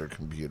monster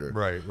computer.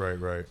 Right.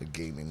 A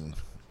gaming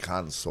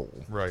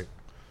console. Right.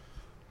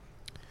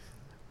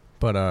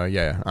 But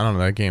yeah, I don't know.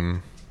 That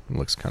game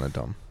looks kind of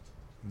dumb.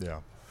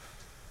 Yeah.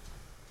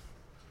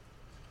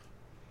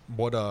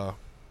 What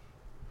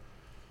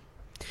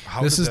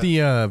this is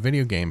the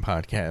video game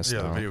podcast.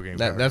 Yeah, though. the video game.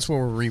 That's what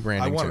we're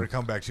rebranding. I wanted to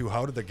come back to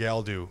how did the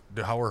gal do?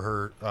 How were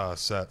her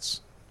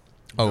sets?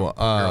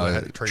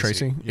 Oh,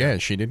 Tracy. Yeah,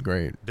 she did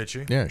great. Did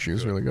she? Yeah, she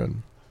was really good.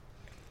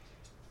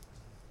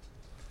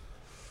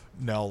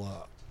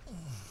 Nell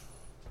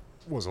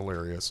was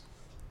hilarious.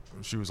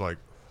 She was like,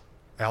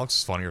 Alex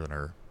is funnier than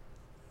her.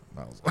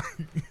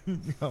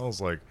 I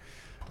was like,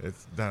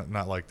 it's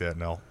not like that,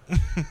 Nell.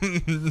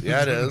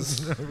 Yeah, it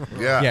is.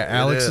 Yeah,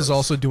 Alex is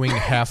also doing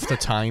half the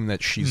time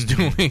that she's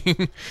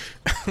doing.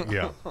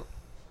 Yeah.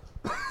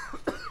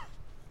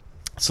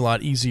 It's a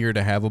lot easier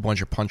to have a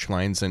bunch of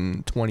punchlines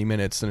in 20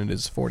 minutes than it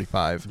is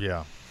 45.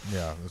 Yeah,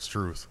 that's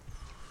truth.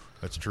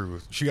 That's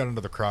truth. She got into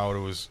the crowd.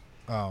 It was,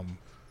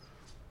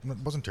 it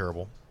wasn't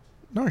terrible.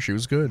 No, she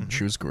was good.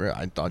 She was great.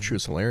 I thought she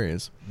was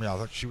hilarious. Yeah, I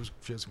thought she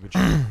has a good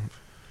show.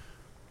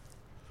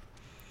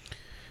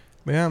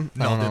 Yeah,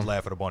 Nell did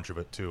laugh at a bunch of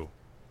it too.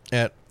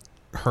 At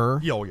her?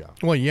 Yeah, oh yeah.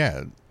 Well,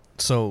 yeah.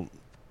 So,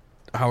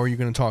 how are you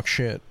going to talk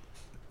shit?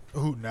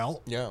 Who,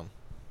 Nell? Yeah.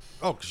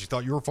 Oh, because she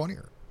thought you were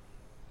funnier.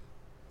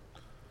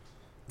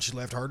 She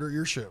laughed harder at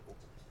your shit.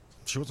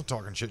 She wasn't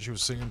talking shit. She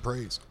was singing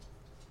praise.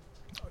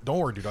 Don't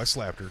worry, dude. I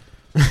slapped her.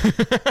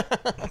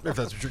 If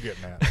that's what you're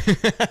getting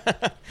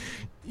at.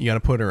 You got to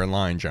put her in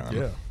line, John.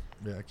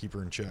 Yeah, keep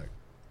her in check.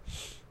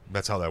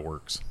 That's how that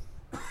works.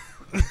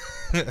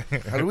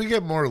 How do we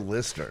get more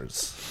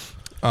listeners?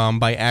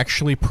 By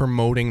actually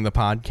promoting the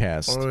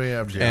podcast. Oh,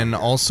 yeah, and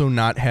also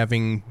not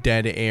having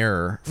dead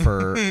air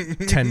for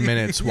 10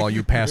 minutes while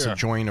you pass a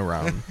joint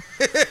around.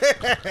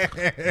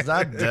 It's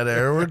not dead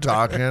air. We're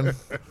talking.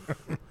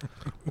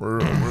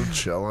 We're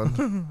chilling.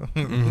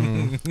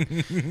 Mm-hmm.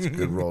 It's a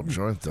good roll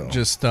joint, though.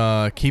 Just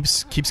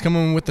keeps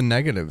coming with the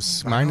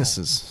negatives,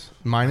 minuses.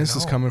 Minus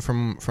is coming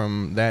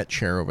from that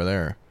chair over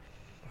there.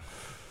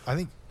 I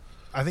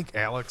think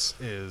Alex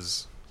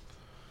is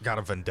got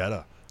a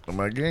vendetta. Am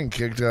I getting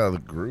kicked out of the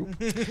group?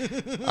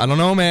 I don't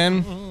know,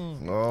 man.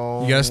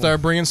 Oh. You gotta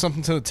start bringing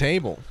something to the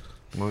table.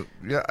 Well,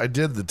 yeah, I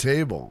did the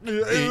table.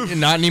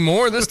 Not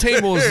anymore. This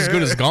table is as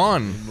good as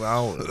gone.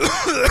 Wow.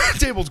 The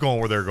table's going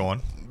where they're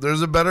going.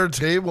 There's a better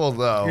table,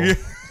 though.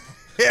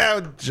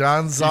 Yeah,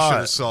 John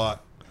saw it. Saw it.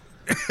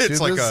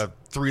 It's like a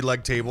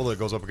 3-leg table that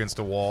goes up against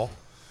a wall.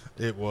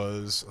 It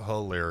was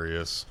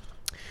hilarious.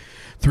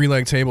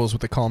 3-leg table is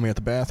what they call me at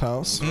the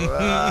bathhouse.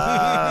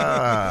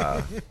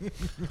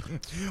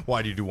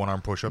 Why do you do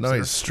one-arm push-ups? No,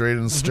 he's straight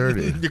and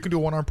sturdy. You can do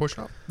a one-arm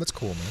push-up? That's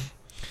cool, man.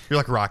 You're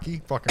like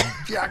Rocky. Fucking.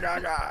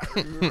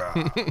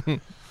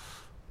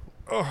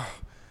 Oh,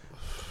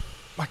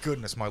 my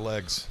goodness, my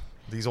legs.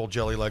 These old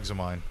jelly legs of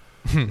mine.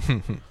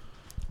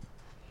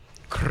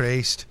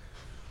 Christ.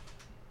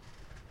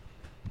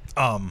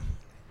 Oh,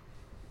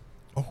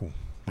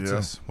 what's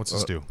this? What's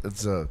this do?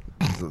 It's a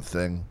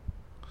thing.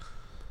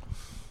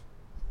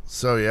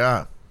 So,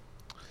 yeah.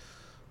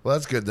 Well,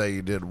 that's good that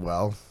you did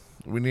well.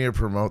 We need to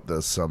promote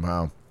this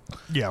somehow.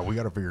 Yeah, we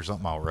got to figure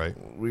something out, right?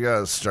 We got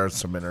to start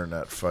some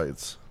internet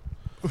fights.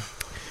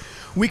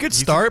 We could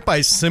start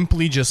by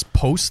simply just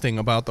posting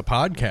about the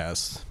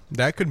podcast.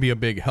 That could be a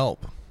big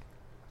help.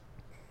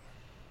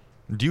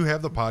 Do you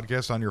have the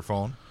podcast on your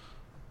phone?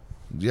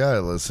 Yeah, I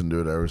listen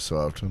to it every so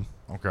often.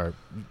 Okay.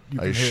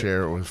 I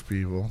share it with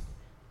people.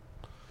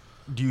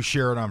 Do you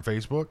share it on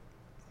Facebook?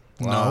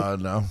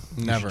 No.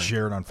 You Never. should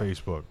share it on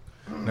Facebook.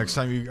 Next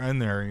time you're in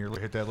there and you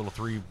hit that little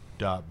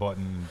 3-dot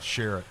button and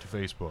share it to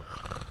Facebook.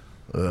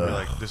 Be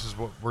like, this is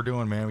what we're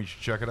doing, man. We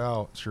should check it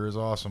out. Sure is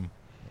awesome.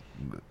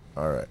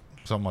 All right.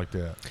 Something like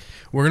that.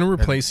 We're gonna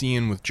replace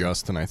Ian with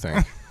Justin, I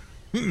think.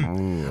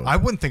 I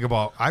wouldn't think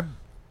about.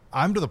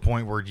 I'm to the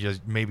point where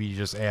maybe you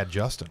just add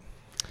Justin.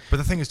 But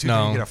the thing is, too,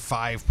 No. you get a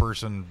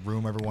 5-person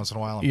room every once in a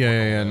while. And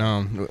Yeah.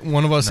 No,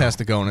 one of us has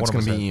to go, and it's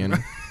gonna be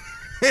Ian.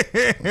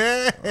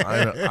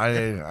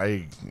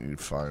 I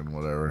fine,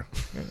 whatever.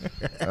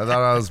 I thought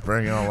I was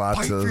bringing a lot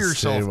Fight to for this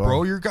yourself, table.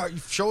 bro.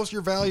 Show us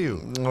your value.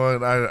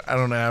 What? I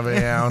don't have a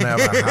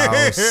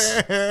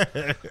house.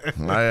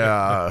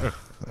 I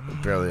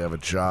barely have a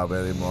job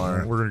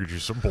anymore. We're gonna get you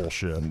some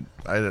bullshit.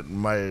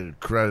 My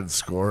credit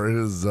score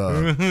is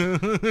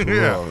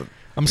Yeah.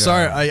 I'm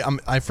sorry,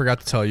 I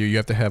forgot to tell you. You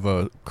have to have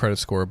a credit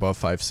score above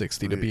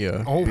 560 to be a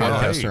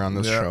podcaster on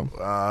this show.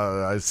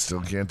 I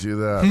still can't do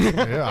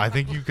that. Yeah, I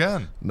think you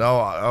can.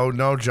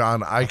 No,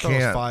 John, I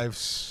can't.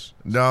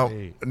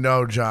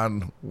 No,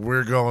 John,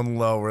 we're going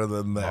lower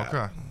than that.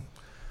 Okay.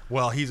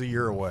 Well, he's a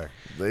year away.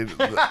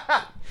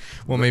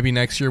 Well, maybe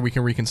next year we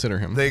can reconsider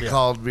him. They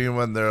called me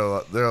when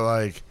they're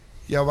like,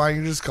 yeah, why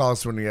don't you just call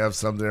us when you have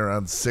something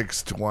around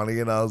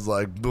 620? And I was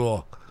like,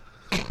 bull.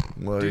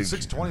 Dude,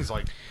 620 is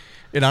like.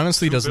 It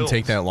honestly doesn't bills.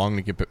 take that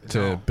long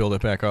to build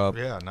it back up.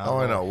 Yeah, no. Oh,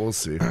 I know. We'll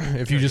see.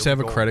 If you just have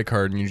a credit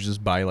card and you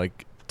just buy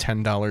like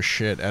 $10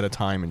 shit at a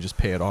time and just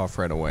pay it off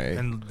right away,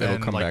 And it'll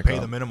then come like back pay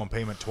up. the minimum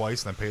payment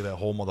twice, and then pay that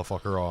whole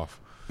motherfucker off.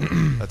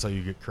 That's how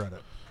you get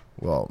credit.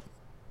 Well,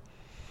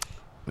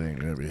 it ain't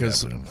gonna be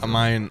Because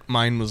happening.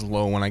 mine was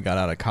low when I got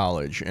out of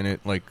college, and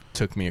it like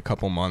took me a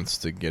couple months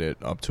to get it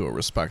up to a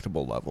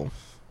respectable level.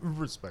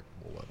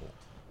 Respectable level.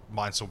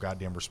 Mine's so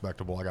goddamn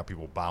respectable. I got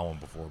people bowing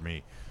before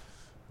me.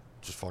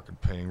 Just fucking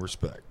paying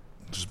respect.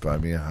 Just buy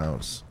me a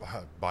house.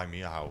 Buy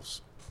me a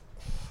house.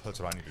 That's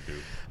what I need to do.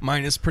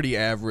 Mine is pretty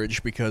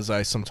average because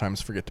I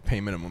sometimes forget to pay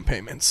minimum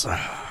payments.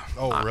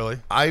 Oh, really?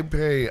 I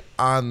pay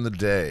on the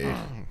day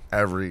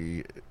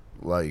every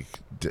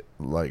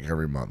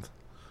every month.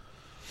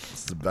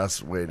 It's the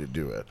best way to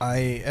do it.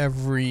 I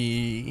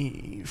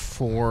every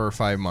 4 or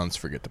 5 months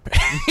forget to pay.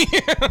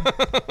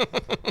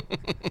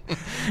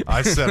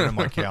 I set it in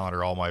my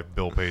calendar. All my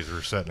bill pays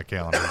are set in the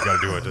calendar. You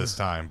got to do it this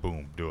time.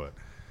 Boom, do it.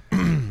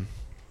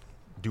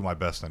 Do my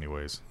best,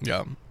 anyways.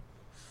 Yeah.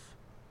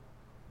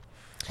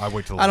 I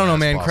wait till. I don't know, last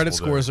man. possible Credit day.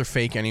 scores are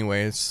fake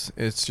anyway.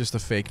 It's just a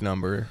fake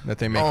number that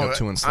they make up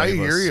to I enslave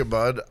hear us. you,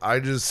 bud. I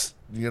just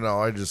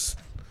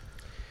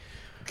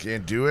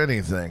can't do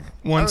anything.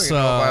 Once I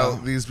don't even know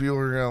if these people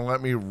are gonna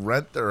let me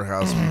rent their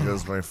house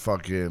because my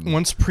fucking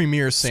once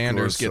Premier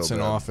Sanders Score's gets so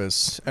in bad.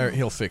 office,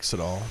 he'll fix it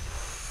all.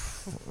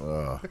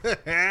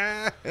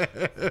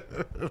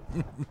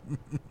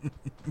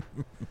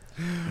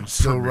 I'm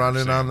still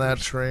running on that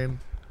train.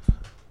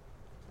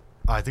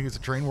 I think it's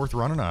a train worth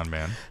running on,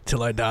 man.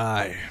 Till I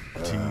die.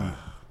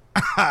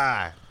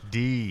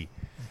 D.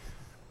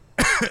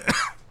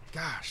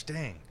 Gosh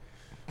dang.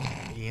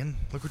 Ian,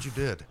 look what you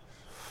did.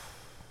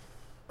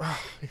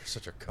 You're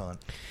such a cunt.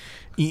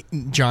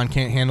 John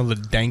can't handle the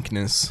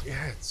dankness.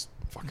 Yeah, it's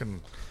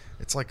fucking.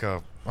 It's like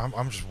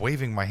I'm just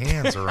waving my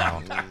hands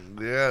around.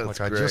 Yeah, Like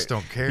it's I great. just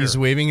don't care. He's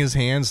waving his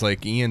hands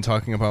like Ian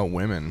talking about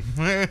women.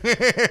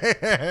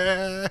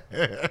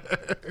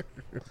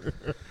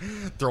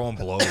 Throwing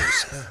blows.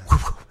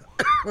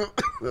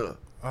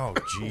 Oh,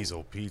 jeez,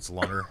 oh, Pete's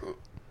lunger.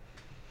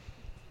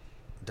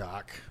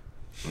 Doc.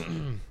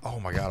 Oh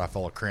my God, I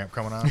felt a cramp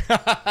coming on.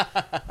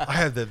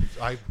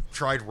 I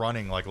tried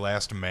running like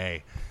last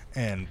May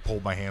and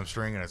pulled my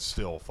hamstring, and it's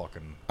still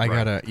fucking. I'm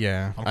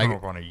coming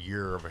up on a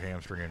year of a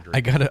hamstring injury.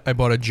 I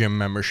bought a gym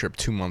membership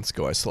 2 months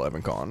ago. I still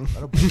haven't gone.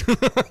 Are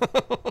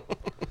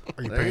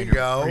you There paying? you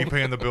go. Are you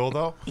paying the bill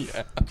though?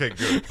 Yeah. Okay,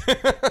 good.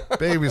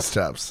 Baby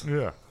steps.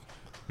 Yeah,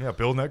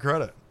 building that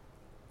credit.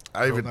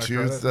 I have a Building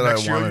tooth credit. that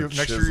Next I want year, to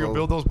next year you'll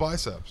build those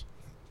biceps.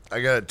 I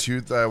got a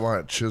tooth that I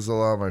want to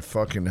chisel out my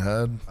fucking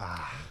head.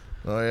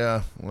 Oh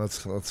yeah, that's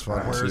fun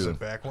Where too. is it?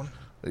 Back one?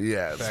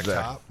 Yeah, it's Back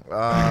back.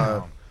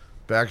 top?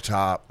 Back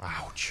top.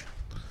 Ouch.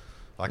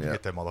 I can Yeah.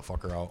 get that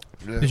motherfucker out.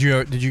 Yeah,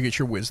 Did you get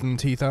your wisdom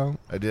teeth out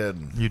I did.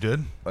 You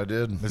did? I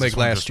did. Is like this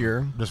one last just-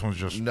 year? This one's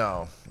just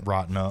No.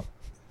 rotting up.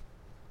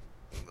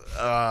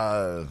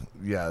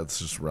 Yeah, it's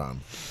just rotten.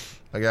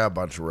 I got a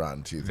bunch of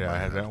rotten teeth. in Yeah, my I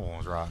had head. that one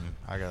was rotten.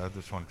 I got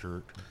this one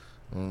jerk.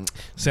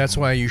 So that's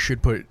why you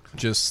should put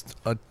just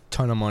a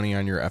ton of money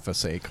on your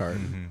FSA card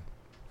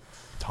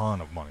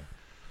Ton of money.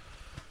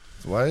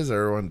 Why does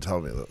everyone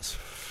tell me this?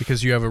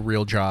 because you have a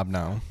real job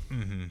now.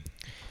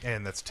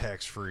 And that's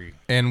tax free.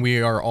 And we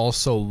are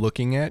also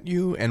looking at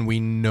you, and we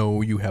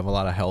know you have a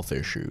lot of health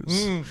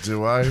issues.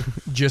 Do I?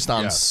 Just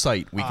on Yes.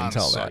 sight, we can On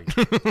tell site.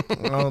 that.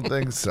 I don't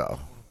think so.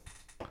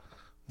 I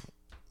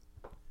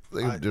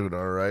think I'm doing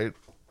all right.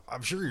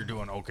 I'm sure you're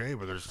doing okay,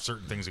 but there's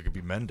certain things that could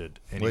be mended,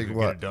 and Like you can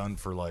what? get it done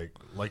for like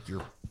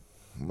your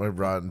My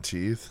rotten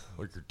teeth.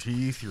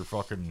 teeth, your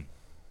fucking.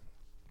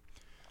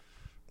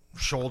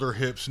 shoulder,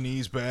 hips,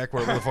 knees, back,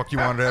 whatever the fuck you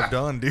wanted to have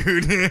done,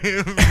 dude.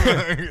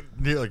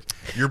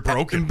 You're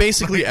broken. And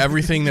basically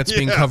everything that's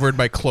being covered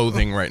by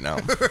clothing right now.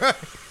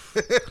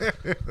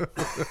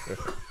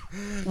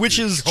 Which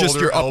is shoulder, just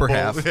your upper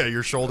half. Yeah,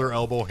 your shoulder,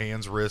 elbow,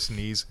 hands, wrists,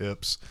 knees,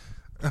 hips,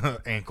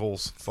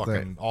 ankles,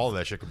 fucking all of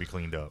that shit could be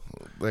cleaned up.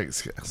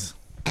 Thanks, guys.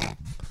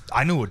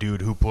 I knew a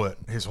dude who put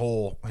his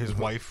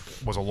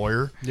wife was a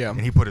lawyer,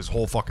 and he put his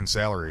whole fucking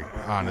salary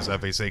on his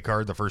FSA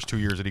card the first 2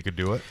 years that he could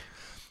do it.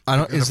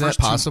 Is that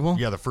possible?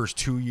 The first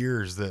 2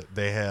 years that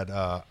they had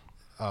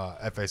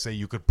FSA,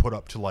 you could put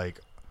up to it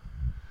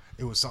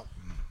was something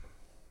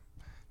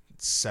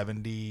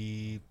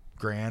 70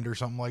 grand or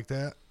something like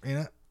that in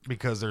it,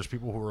 because there's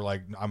people who were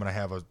like, I'm going to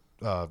have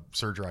a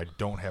surgery, I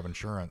don't have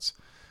insurance,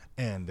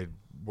 and they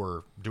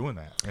were doing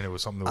that, and it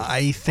was something that was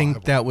I think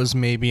viable. That was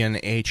maybe an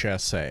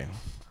HSA,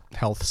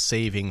 health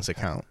savings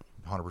account.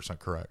 100%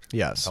 correct.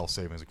 Yes. Health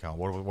savings account.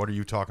 What are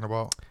you talking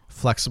about?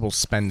 Flexible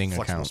spending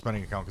account. Flexible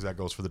spending account, because that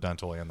goes for the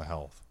dental and the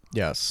health.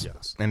 Yes.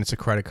 And it's a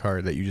credit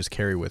card that you just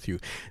carry with you.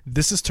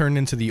 This has turned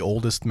into the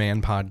oldest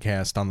man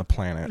podcast on the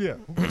planet. Yeah.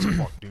 What the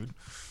fuck, dude?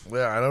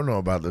 Yeah, I don't know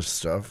about this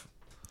stuff.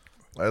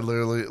 I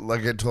literally,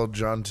 like I told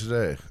John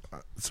today,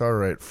 it's all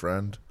right,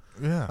 friend.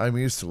 Yeah. I'm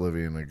used to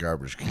living in a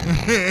garbage can.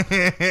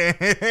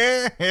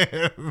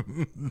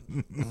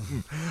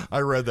 I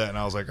read that and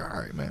I was like, all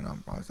right,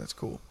 man, that's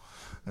cool.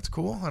 That's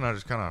cool. And I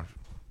just kind of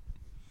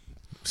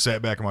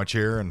sat back in my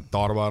chair and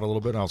thought about it a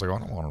little bit. And I was like, I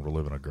don't want to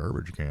live in a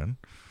garbage can.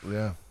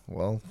 Yeah,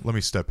 well. Let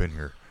me step in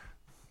here.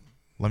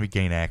 Let me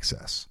gain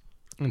access.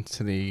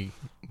 Into the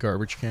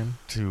garbage can?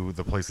 To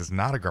the place that's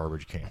not a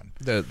garbage can.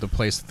 The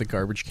place that the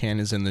garbage can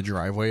is in the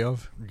driveway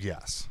of?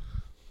 Yes.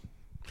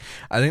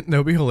 I think that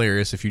would be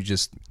hilarious if you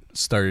just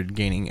started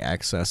gaining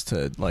access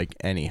to like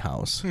any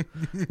house.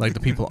 Like the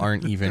people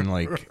aren't even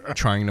like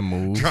trying to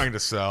move, trying to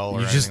sell.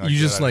 Or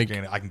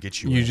I can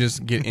get you. You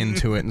just get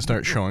into it and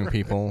start showing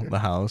people the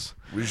house.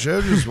 We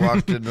should have just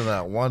walked into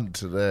that one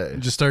today.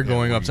 Just start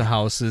going up to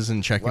houses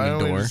and checking the door.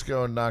 Why don't we just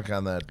go and knock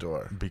on that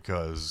door?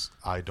 Because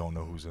I don't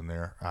know who's in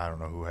there. I don't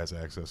know who has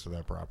access to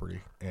that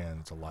property, and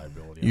it's a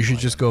liability. You should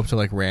just go up to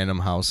like random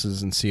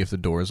houses and see if the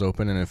door is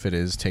open, and if it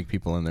is, take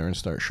people in there and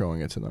start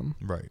showing it to them.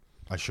 Right.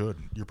 I should.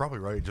 You're probably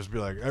right. Just be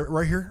like,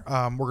 right here.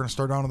 We're gonna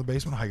start down in the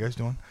basement. How you guys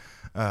doing?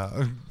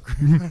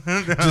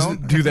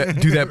 Just do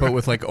that, but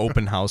with like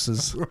open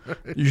houses.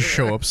 You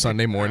show up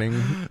Sunday morning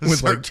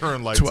with like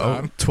turn lights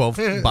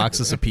 12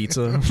 boxes of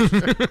pizza,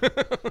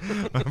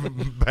 a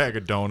bag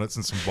of donuts,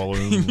 and some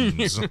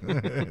balloons.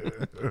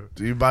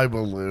 Do you buy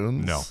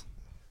balloons? No.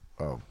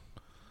 Oh,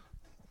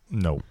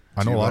 no.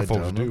 I know a lot of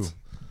folks donuts?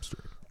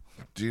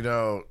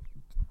 Do.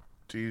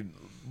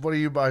 What do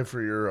you buy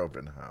for your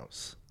open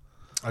house?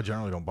 I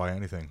generally don't buy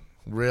anything.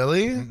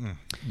 Really? Mm-mm.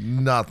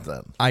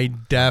 Nothing. I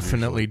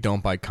definitely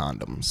don't buy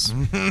condoms.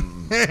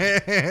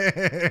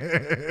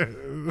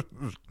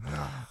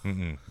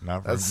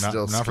 Not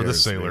for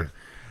this sailor.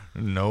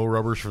 No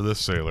rubbers for this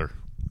sailor.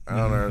 I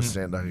don't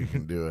understand how you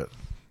can do it.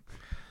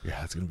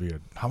 Yeah, it's gonna be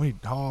how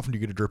often do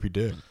you get a drippy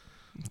dick?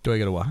 Do I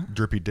get a what?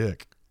 Drippy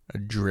dick. A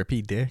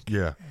drippy dick?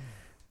 Yeah.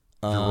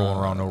 You're rolling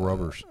around no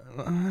rubbers.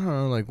 I don't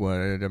know, like what?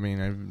 I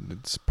mean,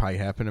 it's probably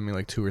happened to me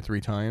like 2 or 3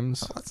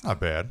 times. Oh, that's not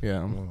bad.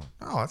 Yeah.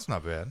 Oh, that's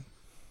not bad.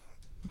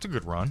 It's a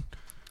good run.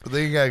 But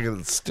then you gotta get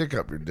a stick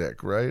up your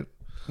dick, right?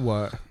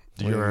 What?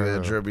 Do you get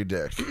a drippy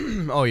dick?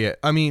 Oh yeah.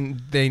 I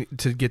mean,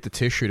 to get the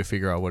tissue to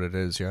figure out what it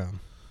is. Yeah.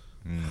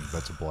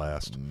 That's a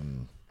blast.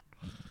 I'm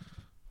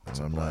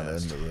not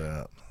into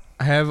that.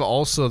 I have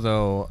also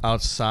though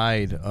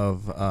outside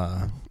of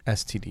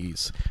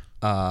STDs,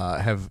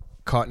 have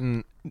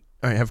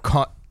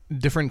caught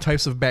different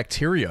types of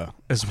bacteria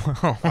as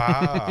well.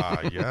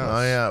 Yes.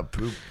 Oh yeah,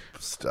 poop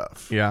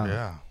stuff. Yeah.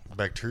 Yeah.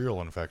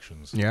 Bacterial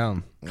infections. Yeah.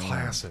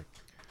 Classic.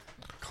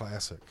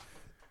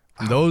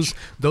 Ouch.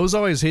 Those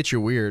always hit you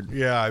weird.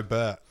 Yeah, I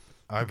bet.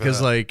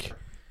 Because like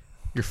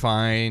you're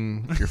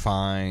fine,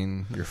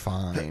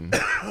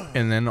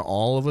 and then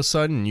all of a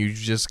sudden you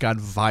just got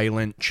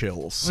violent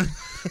chills.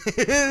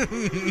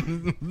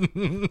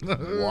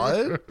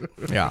 What?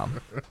 Yeah.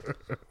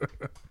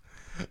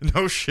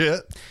 No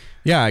shit.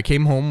 Yeah, I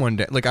came home one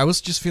day. Like, I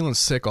was just feeling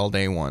sick all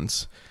day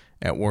once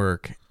at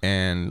work.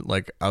 And,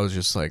 like, I was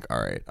just like,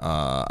 all right.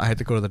 I had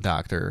to go to the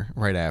doctor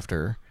right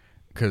after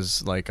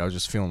because, like, I was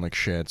just feeling like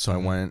shit. So I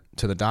went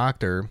to the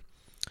doctor,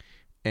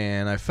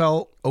 and I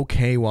felt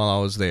okay while I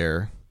was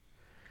there.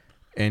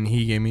 And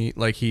he gave me,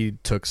 like, he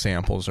took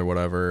samples or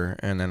whatever.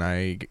 And then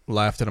I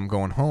left, and I'm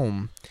going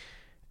home.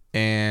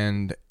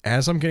 And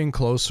as I'm getting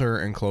closer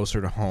and closer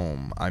to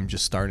home, I'm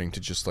just starting to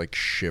just like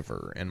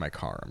shiver in my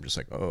car. I'm just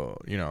like, oh,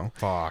 you know.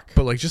 Fuck.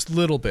 But like just a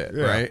little bit,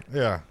 right?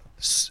 Yeah.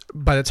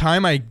 By the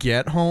time I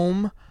get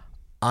home,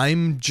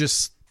 I'm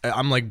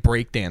like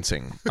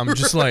breakdancing. I'm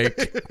just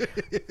like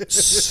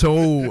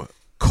so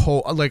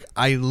cold. Like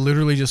I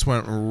literally just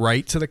went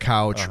right to the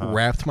couch,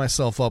 wrapped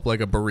myself up like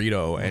a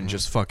burrito, and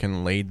just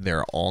fucking laid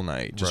there all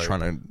night, just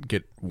trying to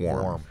get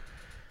warm.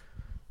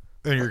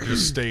 And you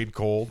just stayed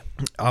cold?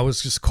 I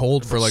was just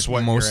cold for like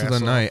most of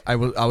the night. I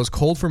was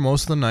cold for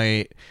most of the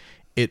night.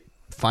 It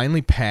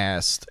finally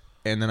passed,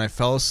 and then I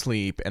fell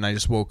asleep, and I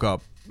just woke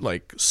up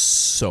like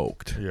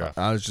soaked. Yeah.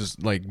 I was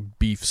just like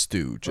beef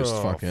stew, just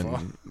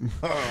fucking.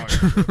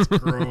 That's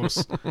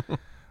gross.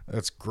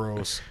 That's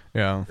gross.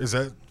 Yeah. Is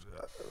that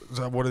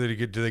what did they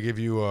get? Do they give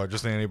you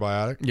just an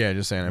antibiotic? Yeah,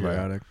 just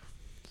antibiotic.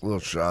 A little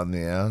shot in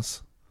the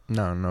ass.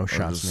 No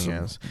shots in the some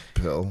ass.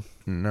 Pill.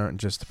 No,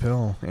 just a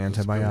pill.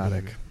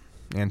 Antibiotic.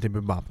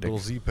 Antibiotic. Little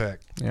Z-Pack.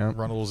 Yeah.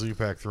 Run a little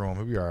Z-Pack through them.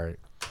 He'll be all right.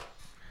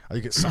 I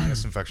get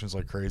sinus infections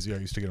like crazy. I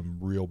used to get them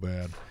real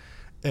bad.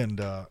 And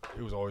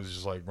it was always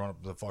just like run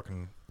up to the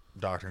fucking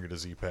doctor and get a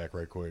Z-Pack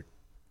right quick.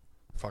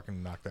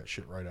 Fucking knock that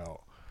shit right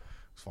out.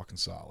 It's fucking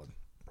solid.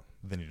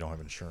 Then you don't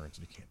have insurance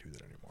and you can't do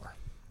that anymore.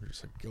 You're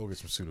just like, go get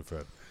some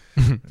Sudafed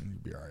and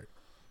you'll be all right.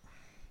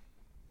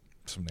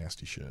 Some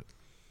nasty shit.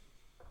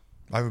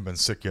 I haven't been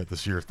sick yet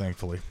this year,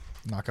 thankfully.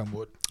 Knock on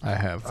wood. I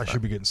have. I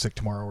should be getting sick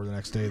tomorrow or the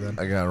next day then.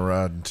 I got a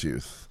rotten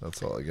tooth.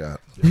 That's all I got.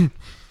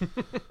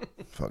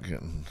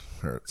 Fucking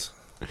hurts.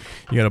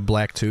 You got a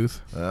black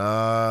tooth?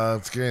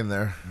 It's getting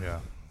there.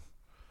 Yeah.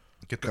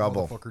 Get that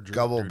Couple motherfucker jerked,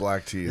 double dude.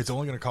 black teeth. It's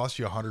only going to cost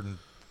you $100 and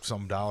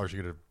some to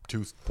get a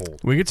tooth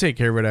pulled. We could take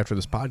care of it after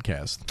this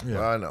podcast.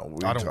 Yeah. I know.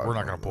 We're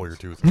not going to pull your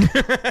tooth. No,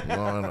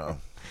 I know.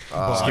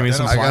 Just give me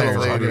some I got a pliers.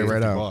 I'll lady- get it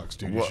right out. $50,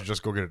 dude. You should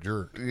just go get it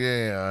jerked.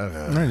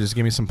 Yeah. No, just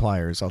give me some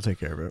pliers. I'll take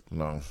care of it.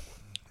 No.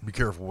 Be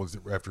careful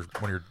after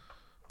when you're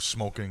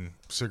smoking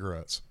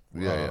cigarettes.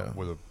 Yeah.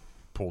 With a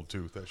pulled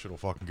tooth, that shit'll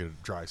fucking get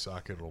a dry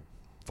socket. It'll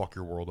fuck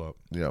your world up.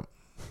 Yep.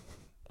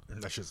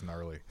 That shit's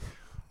gnarly.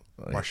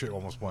 My shit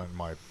almost went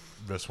in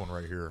this one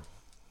right here.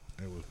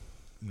 It was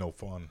no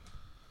fun.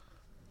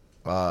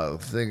 The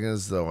thing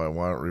is, though, I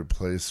want it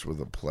replaced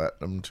with a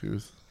platinum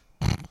tooth.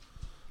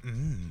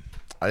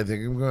 I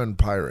think I'm going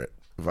pirate.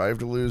 If I have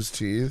to lose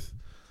teeth,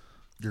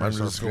 I'm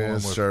just going to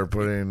start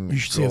putting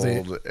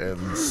gold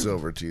and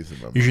silver teeth in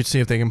them. You should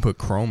see if they can put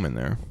chrome in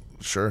there.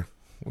 Sure.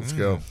 Let's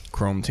go.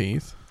 Chrome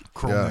teeth.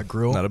 Chrome Yeah. that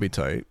grill. That'll be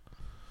tight.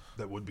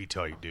 That would be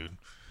tight, dude.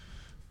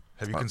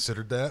 Have you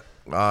considered that?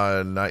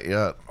 Not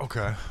yet.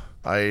 Okay.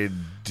 I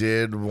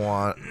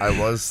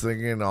was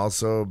thinking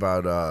also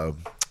about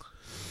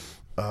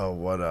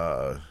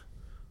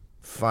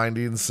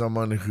finding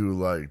someone who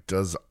like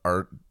does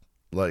art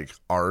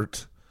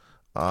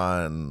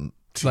on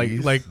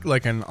teeth.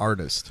 Like an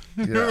artist.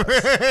 Yes.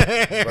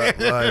 But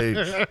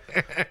like,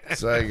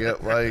 so I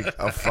get like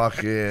a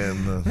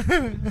fucking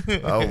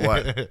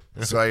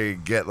so I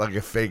get like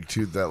a fake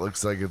tooth that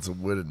looks like it's a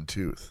wooden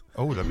tooth.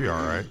 Oh, that'd be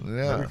all right.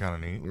 Yeah. That'd be kind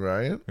of neat.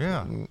 Right?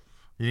 Yeah. You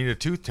need a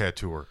tooth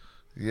tattooer.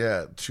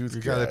 Yeah, tooth.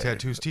 You got that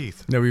tattoos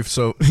teeth. No,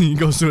 he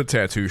goes to a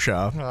tattoo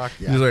shop. Yeah.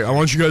 He's like, I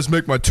want you guys to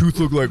make my tooth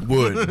look like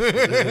wood.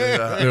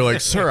 They're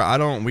like, sir, I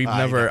don't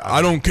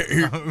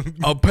care.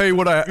 I'll pay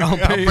I'll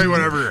pay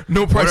whatever.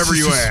 No price. Whatever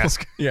you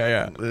ask.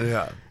 Yeah.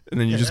 Yeah. And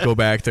then you just go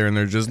back there and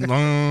they're just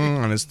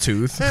on his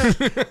tooth.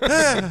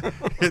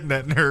 Hitting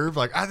that nerve,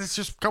 like, it's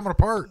just coming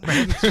apart,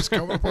 man. It's just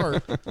coming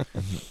apart.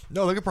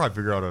 No, they could probably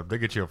figure out they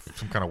get you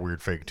some kind of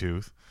weird fake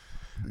tooth.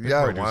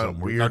 Yeah, I want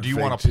weird. Now, do you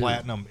want a fake tooth.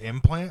 platinum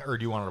implant or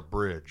do you want a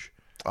bridge?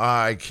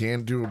 I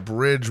can't do a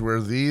bridge where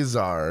these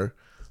are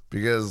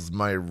because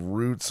my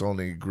roots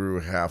only grew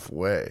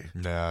halfway.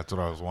 Yeah, that's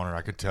what I was wondering.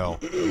 I could tell.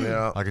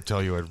 Yeah. I could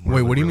tell you.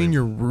 Wait, what do you mean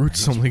your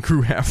roots only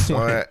grew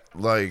halfway?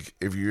 Like,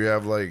 if you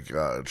have like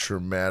a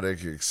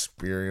traumatic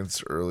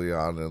experience early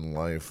on in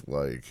life,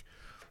 like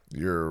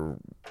your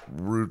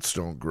roots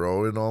don't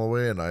grow in all the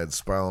way, and I had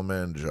spinal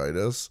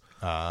meningitis.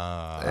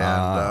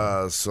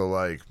 So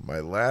like my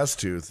last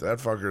tooth, that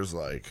fucker's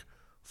like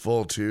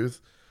full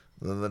tooth.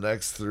 Then the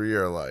next three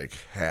are like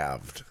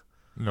halved.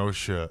 No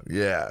shit.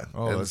 Yeah.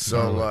 Oh, and that's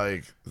so gnarly.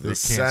 like the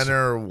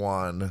center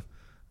one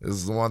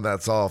is the one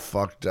that's all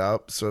fucked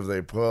up. So if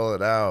they pull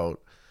it out,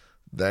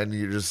 then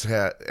you just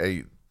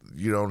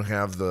you don't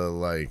have the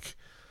like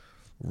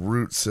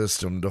root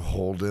system to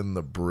hold in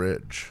the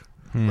bridge.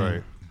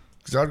 Right.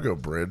 Because I'd go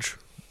bridge.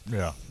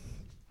 Yeah.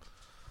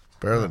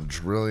 Better than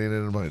drilling it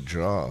into my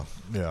jaw.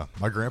 Yeah.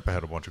 My grandpa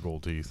had a bunch of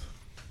gold teeth.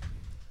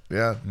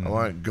 Yeah, I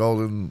want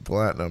golden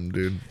platinum,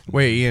 dude.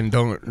 Wait, Ian,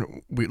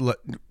 wait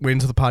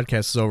until the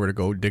podcast is over to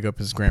go dig up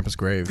his grandpa's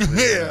grave.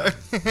 Yeah.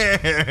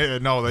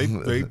 No,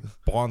 they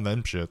pawned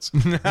them shits.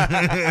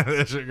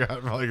 That shit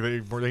got like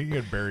they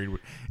get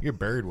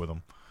buried with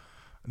them.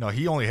 No,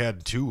 he only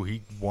had two.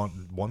 He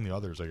won the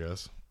others, I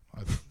guess.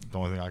 The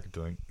only thing I could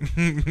think.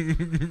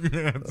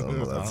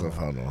 That's a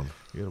fun one.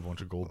 He had a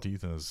bunch of gold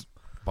teeth in his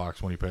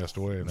box when he passed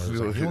away, and I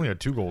was like, he only had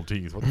 2 gold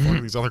teeth. What the fuck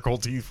are these other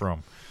gold teeth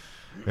from?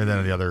 And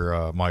then the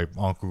other, my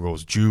uncle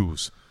goes,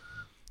 Jews.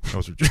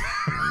 Those are Jews.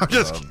 I'm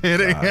just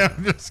kidding.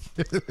 I'm just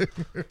kidding.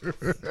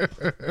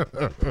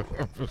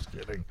 I'm just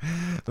kidding.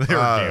 They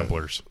were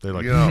gamblers. They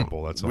like to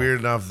gamble. That's weird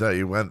all. enough that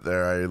you went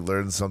there. I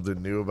learned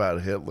something new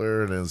about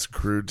Hitler and his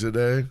crew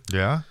today.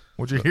 Yeah?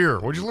 What'd you hear?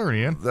 What'd you learn,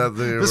 Ian? That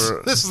they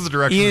were. This is the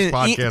direction this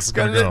podcast is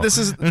going to go. This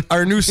is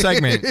our new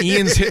segment,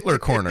 Ian's Hitler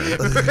Corner.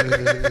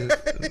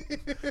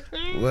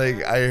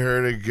 Like I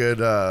heard a good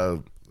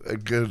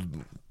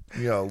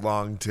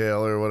long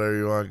tail or whatever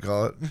you want to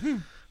call it.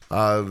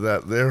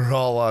 That they're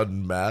all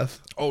on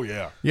meth. Oh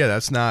yeah. Yeah,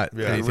 that's not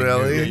anything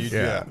really. new.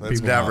 Yeah,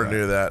 People never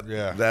knew that.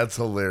 Yeah, that's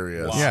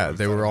hilarious. Wow. Yeah,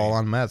 they were all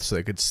on meth, so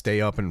they could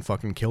stay up and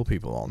fucking kill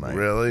people all night.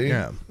 Really?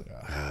 Yeah.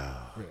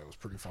 Yeah, it was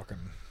pretty fucking.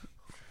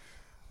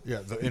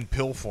 Yeah, in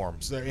pill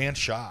forms and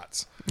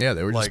shots. Yeah,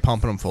 they were just Like,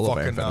 pumping them full of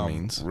fucking,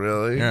 amphetamines.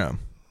 Really? Yeah.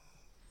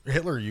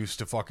 Hitler used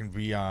to fucking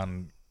be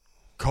on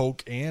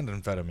coke and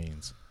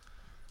amphetamines.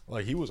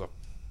 Like he was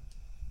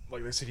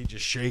like they said, he'd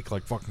just shake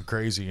like fucking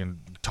crazy and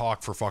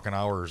talk for fucking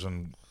hours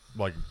and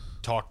like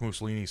talk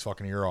Mussolini's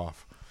fucking ear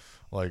off.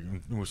 Like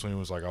Mussolini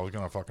was like, I was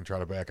gonna fucking try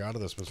to back out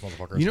of this, but this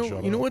motherfucker.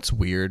 You know what's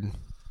weird?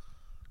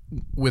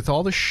 With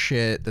all the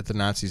shit that the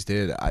Nazis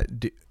did,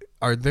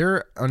 are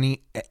there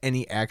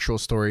any actual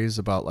stories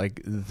about like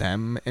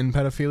them and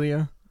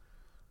pedophilia?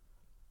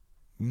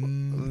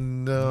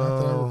 No. Not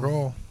that I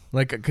recall.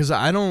 Like, because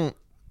I don't.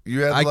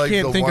 You had, I like,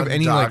 can't the think of one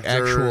any like doctor-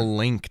 actual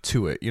link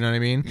to it. You know what I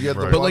mean? You had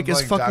the But one, like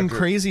as fucking doctor-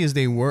 crazy as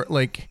they were,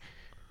 like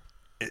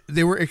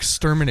they were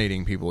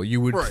exterminating people.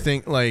 You would Right.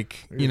 think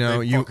like you know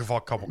They you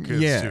fuck a couple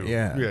kids Yeah, too.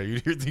 yeah. Yeah. You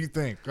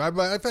think? I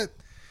bet.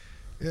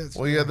 Yeah,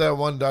 Well, you had that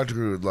one doctor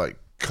who would like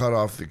cut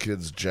off the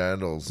kid's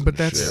genitals. And But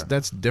that's shit.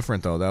 that's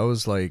different though. That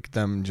was like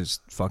them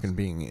just fucking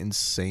being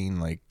insane,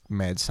 like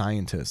mad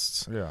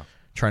scientists yeah.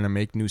 trying to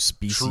make new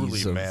species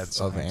Truly of, mad of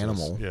scientists.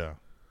 animal. Yeah.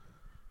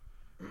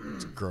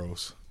 It's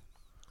gross.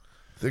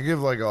 Think if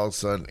like all of a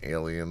sudden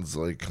aliens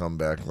like come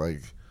back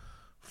like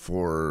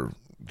 4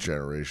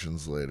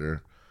 generations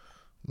later.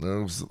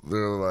 They're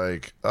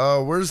like,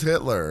 oh, where's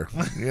Hitler?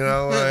 You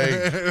know,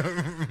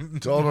 like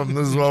told him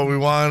this is what we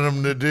wanted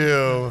him to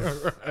do.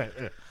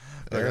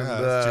 Like, And,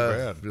 that's too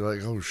bad. be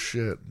like, oh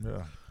shit,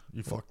 Yeah.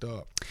 You fucked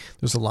up.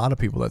 There's a lot of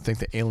people that think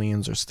the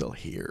aliens are still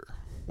here.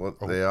 what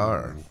they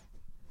are.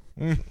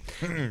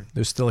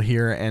 They're still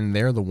here, and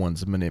they're the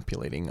ones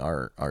manipulating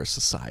our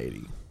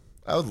society.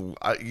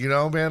 You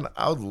know, man,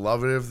 I would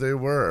love it if they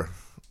were.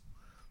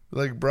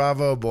 Like,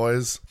 bravo,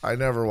 boys. I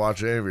never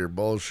watch any of your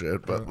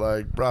bullshit, but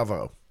like,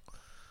 bravo.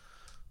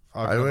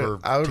 I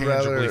would tangibly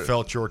rather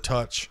felt your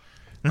touch.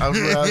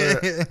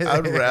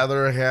 I'd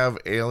rather have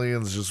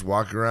aliens just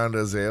walk around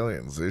as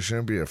aliens. They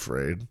shouldn't be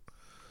afraid.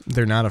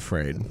 They're not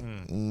afraid.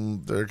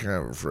 They're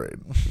kind of afraid.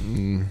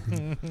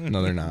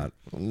 No, they're not.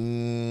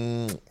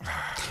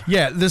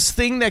 Yeah, this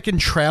thing that can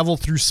travel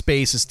through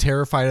space is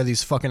terrified of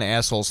these fucking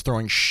assholes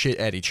throwing shit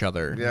at each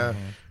other. Yeah,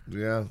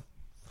 yeah,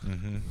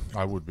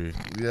 I would be.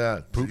 yeah.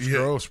 Poop's Yeah.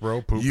 gross,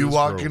 bro. Poop You is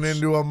walking gross.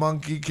 into a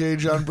monkey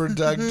cage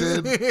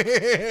unprotected?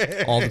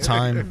 All the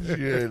time.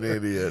 You're an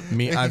idiot.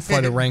 Me, I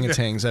fight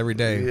orangutans every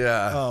day.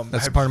 Yeah.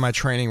 That's part of my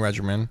training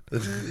regimen.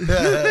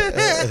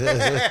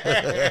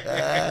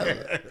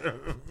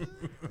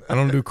 I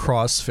don't do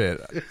CrossFit.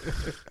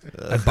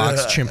 I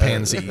box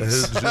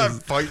chimpanzees.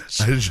 Fight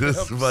I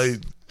just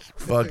fight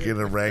fucking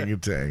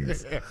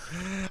orangutans.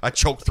 I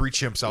choked 3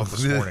 chimps out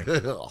this morning.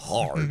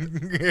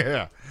 Hard.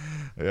 Yeah.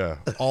 Yeah.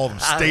 All of them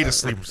stayed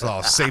asleep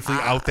safely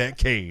out that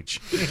cage.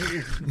 They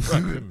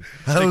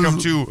come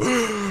to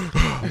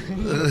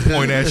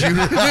point at you.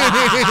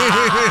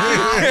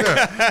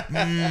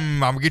 I'm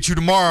going to get you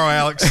tomorrow,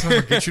 Alex. I'm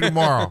going to get you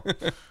tomorrow.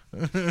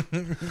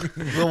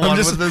 The one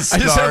with the I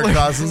just scar have like-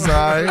 across his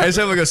eye. I just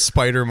have like a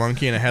spider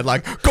monkey in a head,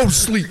 like, go to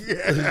sleep.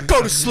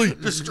 Go to sleep.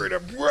 Just straight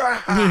up.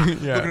 Yeah.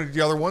 Looking at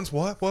the other ones.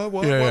 What?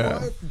 Yeah.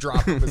 What?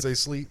 Drop them as they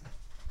sleep.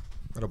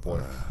 What a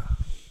boy.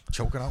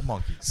 Choking out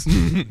monkeys.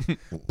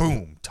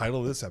 Boom.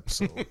 Title of this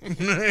episode.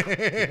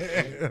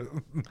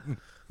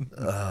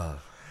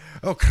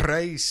 Oh,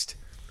 Christ.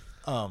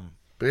 But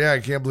yeah, I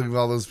can't believe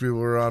all those people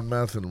were on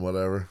meth and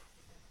whatever.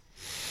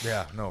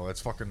 Yeah, no,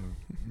 that's fucking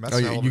mess. Oh,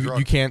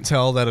 you can't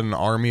tell that an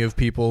army of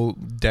people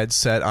dead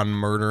set on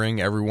murdering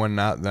everyone,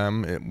 not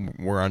them,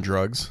 were on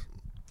drugs?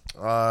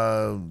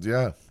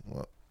 Yeah.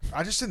 Well,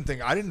 I just didn't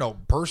think. I didn't know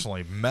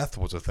personally meth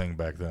was a thing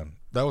back then.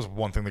 That was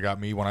one thing that got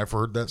me when I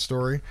heard that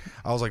story.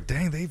 I was like,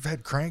 dang, they've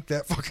had crank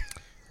that fucking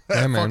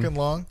fucking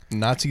long.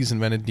 Nazis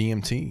invented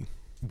DMT.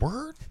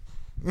 Word?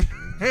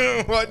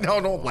 What?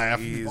 No, don't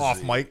laugh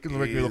off mic and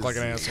make me look like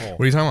an asshole.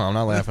 What are you talking about? I'm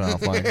not laughing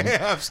off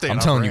mic. I'm staying. I'm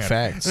on telling you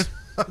brand. facts.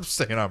 I'm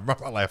staying on. I'm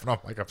not laughing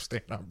off mic. I'm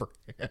staying on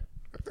brand.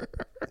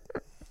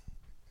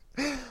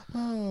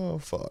 Oh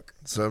fuck!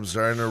 so I'm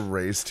starting a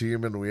race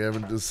team and we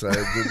haven't decided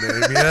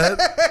the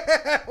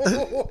name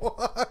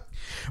yet.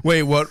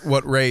 Wait,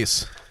 what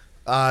race?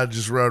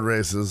 Just road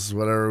races,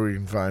 whatever we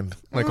can find.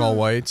 Like all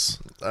whites?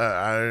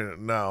 I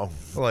no.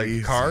 Like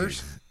Easy.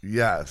 cars?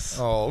 Yes.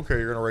 Oh, okay.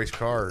 You're gonna race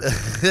cars.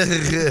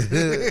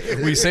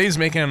 We say he's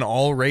making an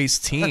all-race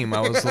team. I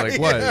was like,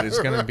 what? It's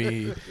going to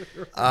be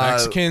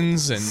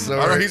Mexicans and... so-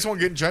 I know he's one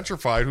getting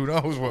gentrified. Who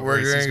knows what We're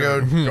race he's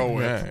gonna gonna go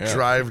with? Yeah.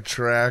 Drive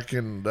track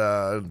and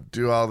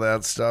do all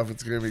that stuff.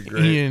 It's gonna be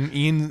great.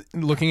 Ian,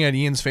 looking at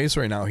Ian's face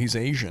right now, he's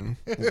Asian.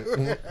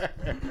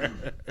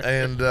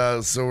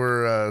 And so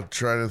we're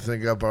trying to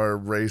think up our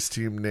race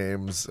team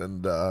names,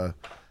 and I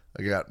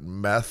got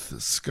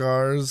meth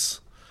scars,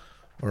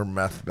 Or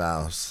meth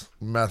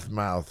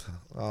mouth.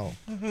 Oh,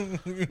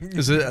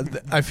 Is it?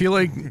 I feel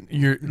like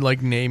you're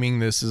like naming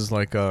this is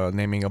like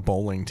naming a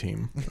bowling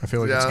team. I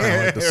feel like it's kind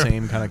of like the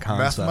same kind of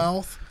concept.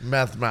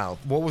 Meth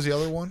mouth. What was the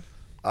other one?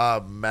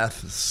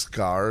 Meth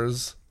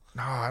scars.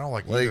 No, I don't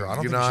like Like, either. I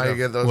don't you think know how you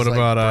get those What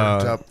about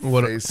burnt up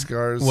face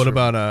scars? What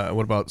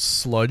about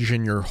sludge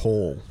in your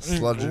hole?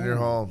 Sludge in your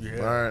hole? Yeah.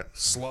 All right.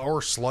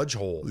 or sludge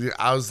hole. Yeah,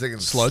 I was thinking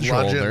Sludge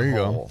hole. There you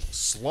hole. go.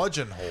 Sludge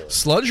and hole.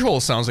 Sludge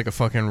hole sounds like a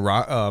fucking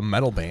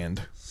metal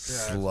band.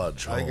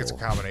 Sludge hole. I think it's a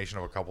combination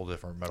of a couple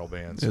different metal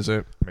bands. Is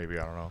it? Maybe,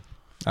 I don't know.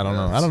 I don't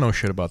know. I don't know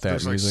shit about that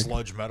There's music. like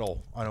sludge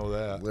metal. I know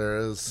that. There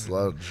is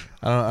sludge.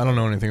 I don't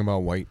know anything about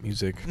white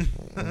music.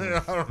 I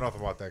don't know nothing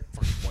about that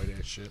fucking white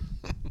ass shit.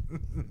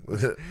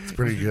 It's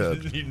pretty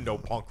good. You know,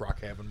 punk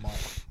rock having mom.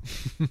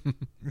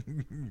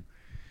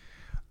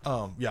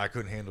 Yeah, I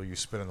couldn't handle you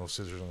spinning those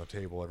scissors on the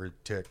table. Every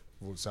tick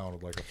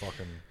sounded like a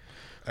fucking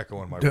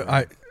echo in my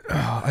brain.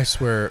 I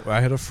swear,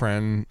 I had a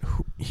friend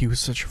who, he was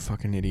such a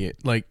fucking idiot.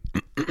 Like,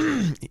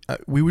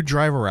 we would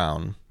drive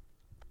around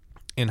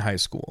in high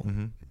school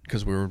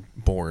because we were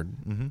bored,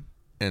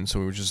 and so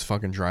we would just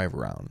fucking drive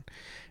around.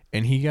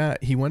 And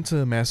he went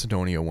to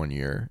Macedonia one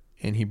year,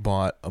 and he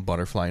bought a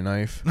butterfly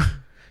knife.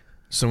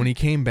 So when he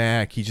came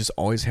back, he just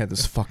always had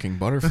this fucking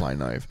butterfly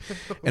knife.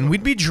 And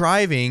we'd be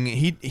driving,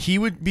 he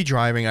would be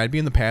driving, I'd be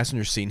in the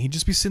passenger seat, and he'd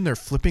just be sitting there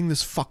flipping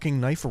this fucking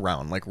knife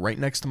around, like right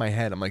next to my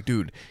head. I'm like,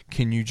 dude,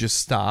 can you just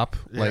stop?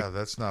 Yeah, Like,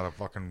 that's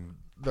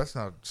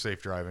not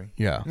safe driving.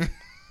 yeah.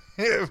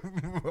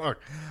 Look,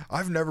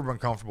 I've never been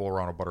comfortable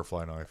around a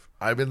butterfly knife.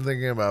 I've been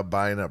thinking about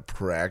buying a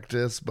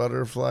practice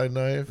butterfly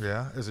knife.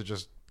 Yeah? Is it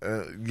just...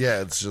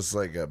 Yeah, it's just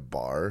like a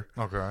bar.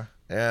 Okay.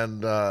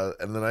 And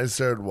then I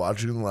started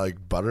watching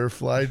like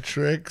butterfly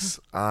tricks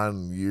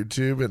on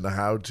YouTube and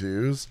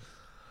how-tos.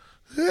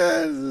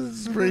 Yeah,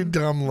 it's pretty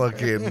dumb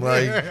looking.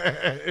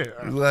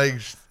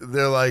 Like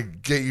they're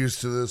like, get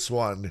used to this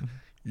one.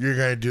 You're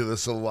gonna do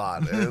this a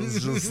lot. And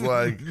it's just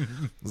like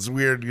this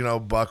weird,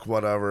 buck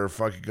whatever,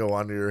 fucking go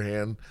onto your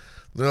hand.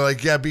 They're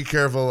like, yeah, be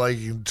careful. Like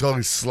you can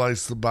totally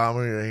slice the bottom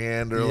of your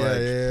hand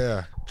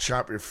or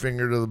chop your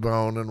finger to the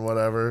bone and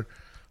whatever.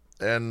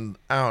 And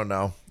I don't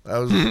know.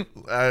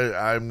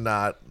 I'm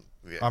not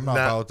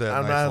about that.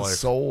 I'm knife not life.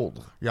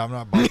 sold. Yeah, I'm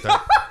not about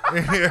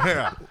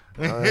that.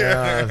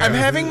 I'm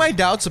having my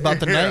doubts about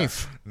the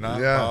knife. Not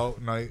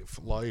about knife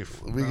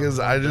life. Because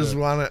I just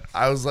want to.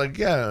 I was like,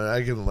 yeah,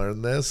 I can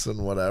learn this and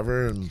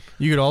whatever. And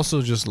You could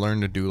also just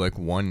learn to do like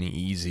one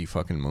easy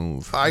fucking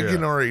move. I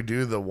can already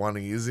do the one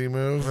easy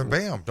move. Then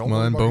bam. Don't Well,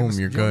 worry then about boom, it.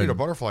 you're You don't good. need a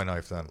butterfly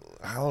knife then.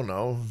 I don't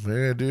know.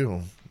 Maybe I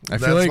do. I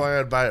That's feel like why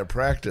I'd buy a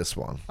practice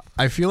one.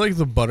 I feel like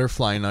the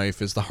butterfly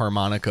knife is the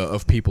harmonica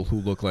of people who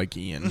look like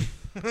Ian.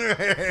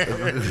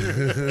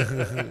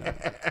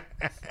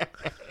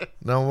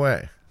 No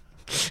way.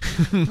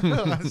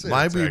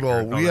 My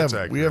people, we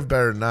have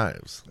better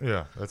knives.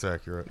 Yeah, that's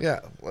accurate. Yeah,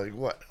 like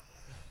what?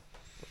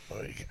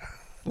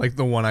 Like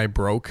the one I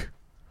broke.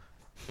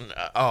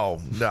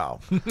 Oh no,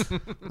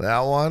 that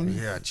one.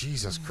 Yeah,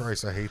 Jesus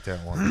Christ, I hate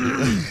that one.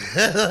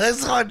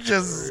 This one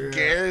just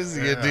scares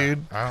you,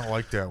 dude. I don't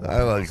like that one.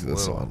 I like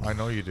this one. I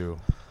know you do.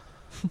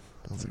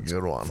 That's a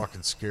good one.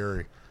 Fucking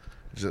scary.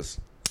 Just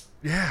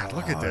Yeah,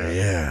 look at that.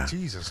 yeah.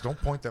 Jesus, don't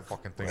point that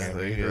fucking thing at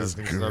me. think it's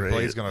That great.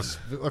 blade's gonna.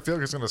 I feel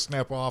like it's gonna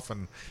snap off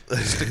and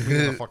stick me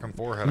in the fucking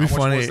forehead. It'd How be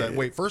much funny. was that?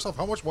 Wait, first off,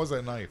 how much was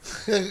that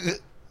knife?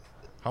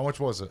 How much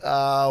was it?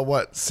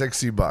 what?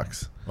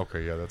 $60.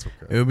 Okay, yeah, that's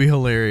okay. It would be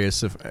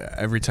hilarious if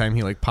every time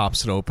he like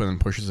pops it open and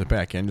pushes it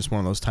back in, just one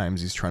of those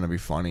times he's trying to be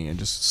funny and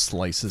just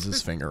slices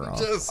his finger off.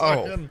 Just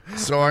Oh, fucking-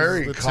 so I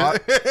already caught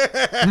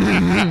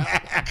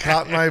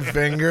my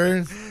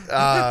finger,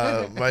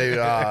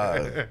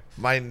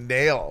 my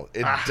nail.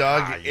 It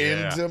dug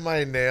into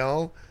my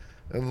nail,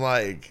 and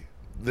like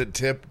the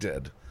tip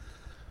did.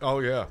 Oh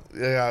yeah,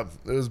 Yeah,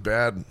 it was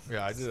bad.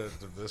 yeah. I did it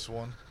to this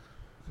one,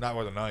 not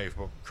with a knife,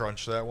 but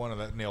crunch that one, and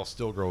that nail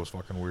still grows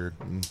fucking weird.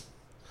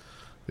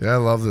 Yeah, I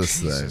love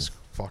this Jesus, thing.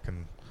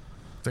 fucking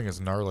thing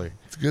is gnarly.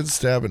 It's a good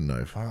stabbing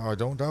knife. I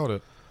don't doubt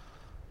it.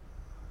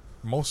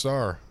 Most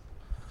are.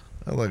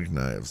 I like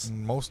knives.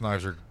 Most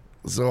knives are.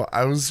 So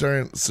I was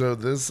starting. So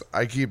this,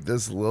 I keep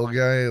this little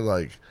guy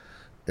like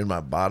in my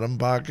bottom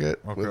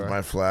pocket with Okay.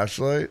 my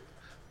flashlight,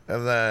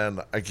 and then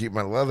I keep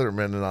my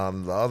Leatherman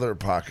on the other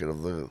pocket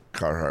of the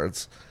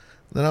Carhartts.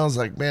 Then I was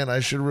like, man, I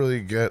should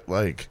really get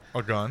like,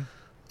 A gun.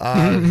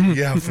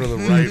 yeah, for the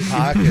right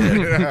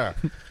pocket. Yeah.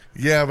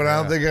 Yeah, but I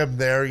don't think I'm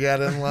there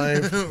yet in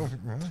life.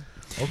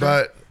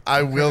 But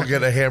I will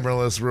get a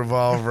hammerless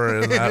revolver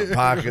in that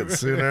pocket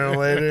sooner or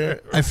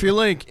later. I feel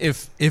like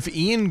if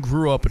Ian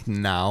grew up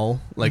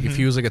now, like if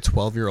he was like a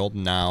 12-year-old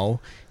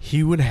now,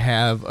 he would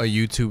have a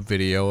YouTube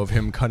video of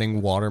him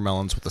cutting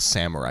watermelons with a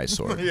samurai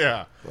sword.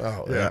 Yeah.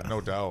 Oh, Yeah, yeah.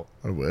 no doubt.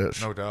 I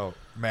wish. No doubt.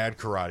 Mad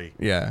karate.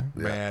 Yeah.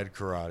 Mad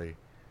karate.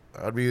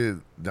 I'd be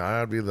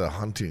the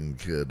hunting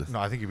kid. No,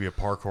 I think you'd be a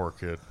parkour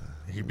kid.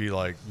 He'd be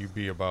like, you'd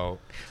be about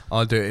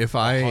Oh, dude, if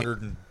I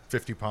 150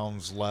 50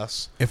 pounds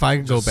less. If I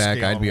could go back,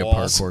 scaling I'd be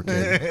walls. a parkour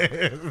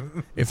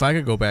kid. If I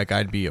could go back,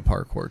 I'd be a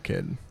parkour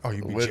kid. Oh,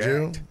 you'd be Would jacked.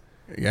 you?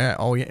 Yeah.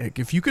 Oh, yeah.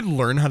 If you could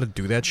learn how to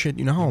do that shit,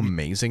 you know how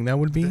amazing that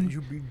would be?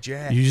 You'd be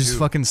jacked. You just dude.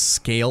 fucking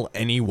scale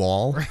any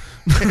wall. right.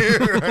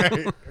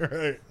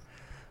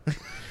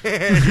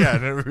 Yeah,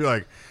 and it would be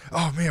like,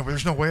 oh man, but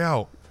there's no way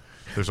out.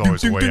 There's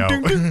always a way out.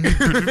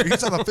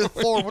 He's on the 5th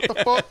floor. What the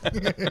fuck?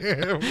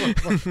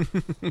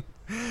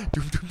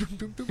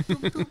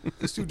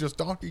 This dude just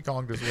Donkey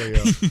Konged his way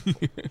out.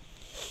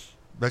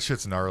 That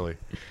shit's gnarly.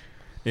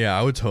 Yeah,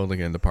 I would totally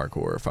get into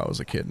parkour if I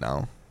was a kid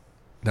now.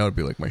 That would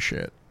be like my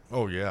shit.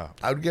 Oh yeah.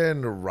 I would get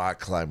into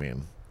rock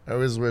climbing. I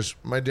always wish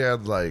my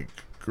dad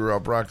grew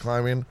up rock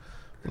climbing.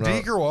 Did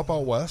he grow up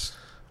out west?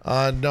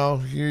 No,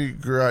 he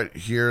grew out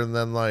here, and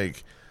then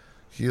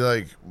he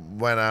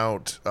went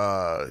out.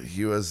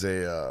 He was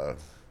a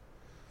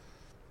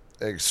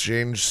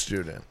exchange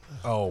student.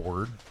 Oh,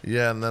 word.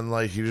 Yeah, and then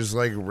he just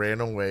ran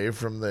away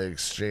from the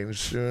exchange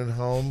student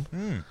home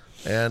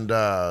and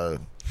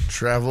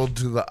traveled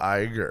to the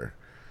Eiger.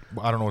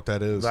 I don't know what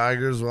that is. The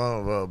Eiger's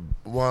one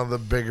of the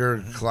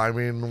bigger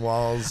climbing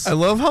walls. I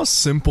love how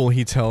simple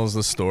he tells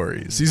the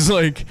stories. He's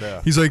like,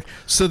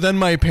 so then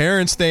my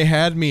parents, they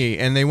had me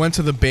and they went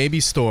to the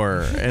baby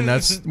store, and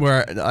that's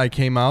where I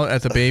came out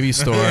at the baby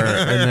store,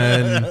 and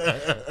then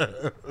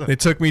they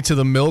took me to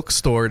the milk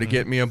store to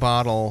get me a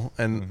bottle,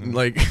 and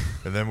and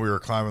then we were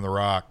climbing the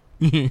rock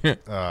in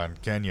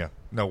Kenya.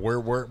 No,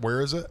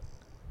 where is it?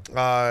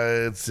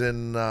 It's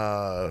in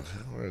where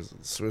is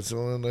it?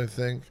 Switzerland, I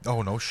think.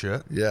 Oh, no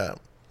shit. Yeah.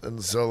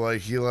 And so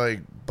he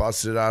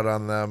busted out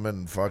on them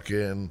and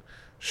fucking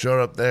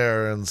showed up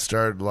there and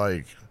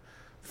started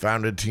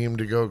found a team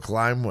to go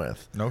climb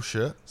with. No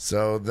shit.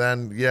 So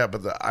then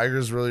but the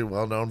Eiger's really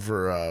well known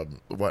for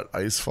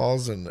ice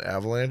falls and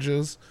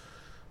avalanches.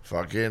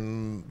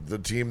 Fucking the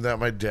team that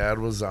my dad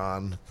was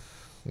on,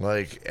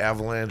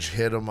 avalanche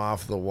hit him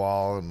off the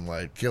wall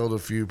and killed a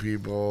few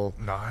people.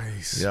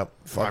 Nice. Yep.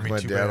 Fucked my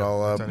too dad bad.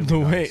 all up.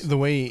 The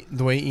way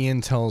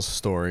Ian tells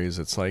stories,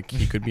 it's like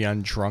he could be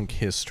on Drunk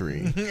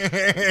History,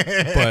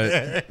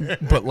 but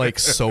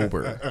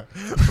sober.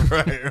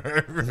 Right.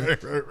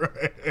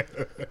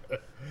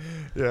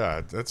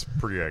 Yeah, that's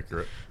pretty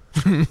accurate.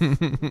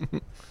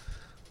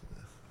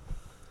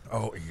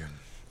 Oh, Ian,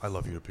 I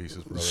love you to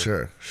pieces, brother.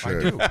 Sure. I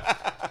do.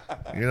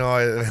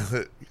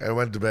 I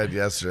went to bed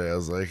yesterday. I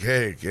was like,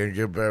 hey, can't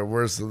get better,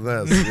 worse than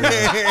this.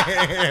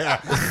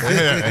 Yeah,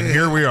 and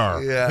here we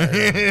are. Yeah.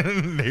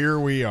 And here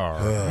we are.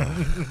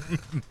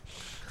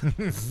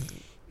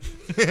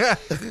 Yeah,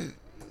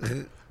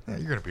 you're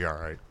going to be all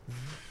right.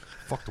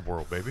 Fuck the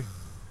world, baby.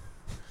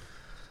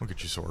 We'll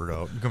get you sorted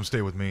out. You come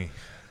stay with me.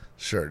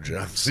 Sure,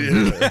 John.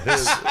 You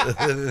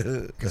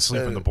can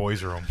sleep in the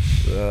boys' room.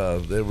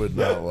 They would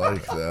not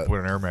like that. Put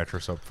an air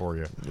mattress up for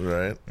you.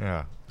 Right?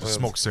 Yeah. Just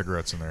smoke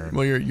cigarettes in there.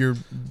 Well,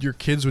 your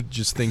kids would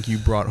just think you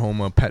brought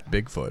home a pet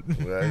Bigfoot.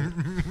 Right.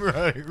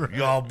 Right.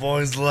 Y'all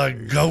boys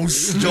like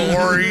ghost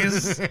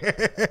stories?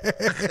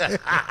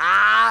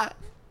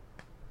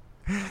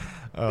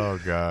 Oh,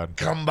 God.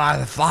 Come by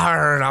the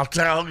fire and I'll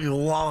tell you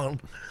one.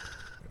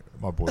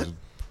 My boys,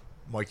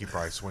 Mikey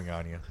probably swing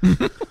on you.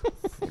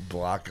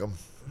 Block them.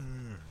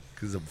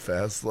 Because I'm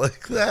fast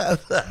like that.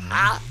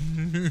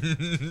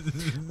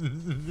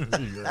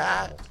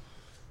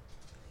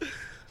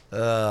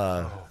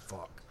 Oh,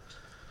 fuck.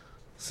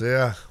 So,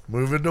 yeah,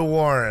 moving to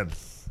Warren.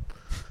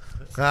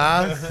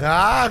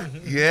 Huh?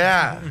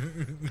 Yeah.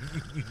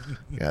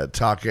 Gotta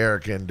talk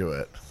Eric into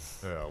it.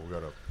 Yeah, we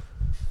got to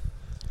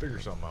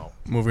figure something out.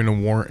 Moving to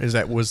Warren,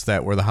 was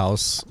that where the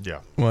house Yeah.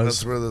 was?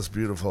 That's where this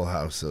beautiful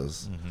house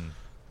is. Mm-hmm.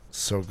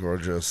 So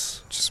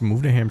gorgeous. Just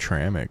move to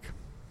Hamtramck.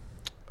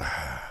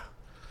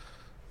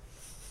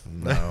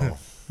 No.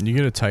 You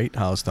get a tight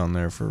house down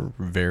there for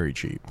very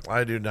cheap.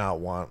 I do not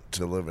want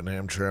to live in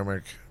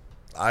Hamtramck.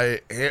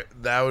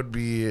 That would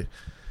be...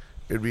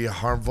 It'd be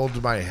harmful to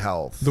my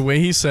health. The way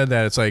he said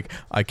that, it's like,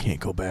 I can't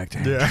go back to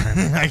Hamtramck.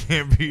 Yeah, I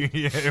can't be.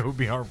 Yeah, it would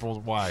be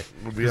harmful. Why? It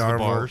would be 'Cause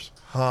harmful. the bars.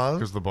 Huh?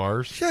 Because the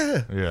bars.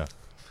 Yeah. Yeah.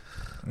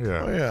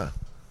 Yeah. Oh, yeah.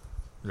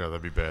 Yeah,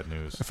 that'd be bad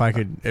news. If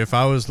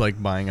I was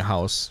buying a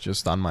house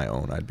just on my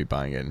own, I'd be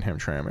buying it in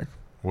Hamtramck.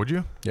 Would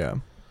you? Yeah.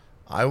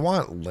 I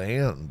want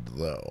land,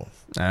 though.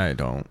 I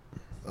don't.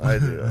 I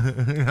do.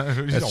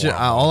 That's just,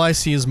 all I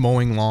see is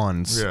mowing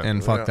lawns,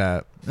 and fuck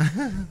that.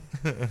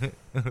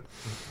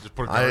 Just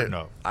put a garden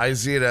up. I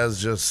see it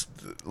as just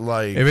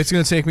like... If it's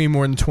going to take me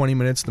more than 20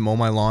 minutes to mow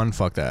my lawn,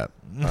 fuck that.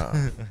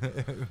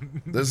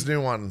 This new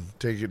one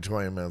take you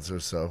 20 minutes or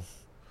so.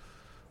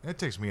 It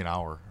takes me an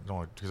hour.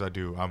 Because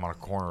I'm on a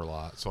corner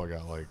lot, so I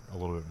got a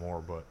little bit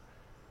more, but...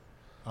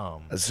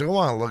 I still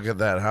want to look at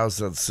that house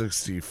at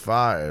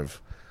 65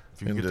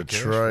 if you in can get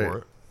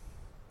Detroit.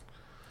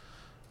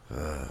 the cash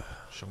for it.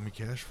 Show me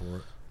cash for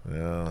it.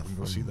 Yeah. We can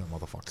go see that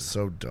motherfucker.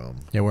 So dumb.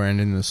 Yeah, we're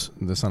ending this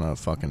on a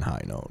fucking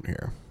high note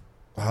here.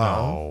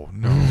 No. What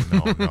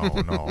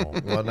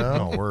now?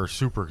 No, we're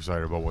super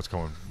excited about what's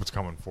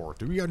coming forth.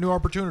 Dude, we got a new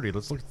opportunity.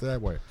 Let's look at it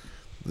that way.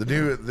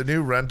 The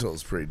new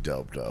rental's pretty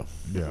dope, though.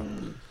 Yeah.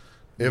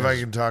 If I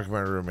can talk my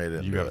roommate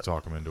into You got to it.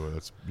 talk him into it.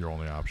 That's your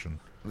only option.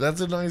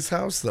 That's a nice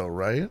house, though,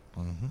 right?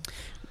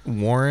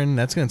 Warren,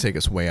 that's going to take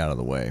us way out of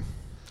the way.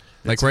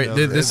 Like It's right,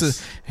 another- this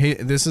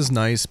is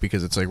nice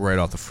because it's like right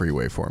off the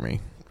freeway for me.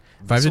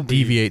 If I have to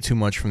deviate too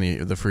much from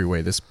the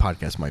freeway, this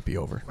podcast might be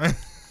over.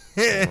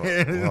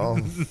 Well,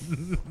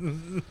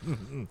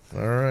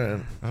 all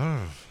right.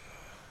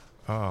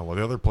 Oh, well,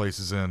 the other place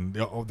is in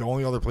the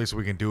only other place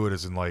we can do it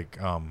is in like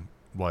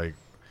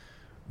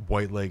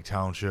White Lake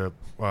Township,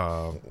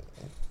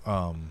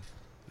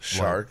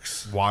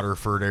 Sharks. like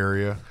Waterford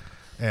area,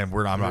 and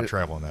I'm not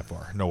traveling that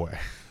far. No way.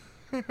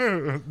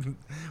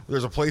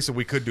 There's a place that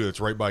we could do. It's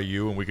right by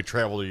you, and we could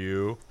travel to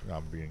you.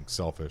 I'm being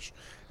selfish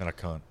and a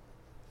cunt.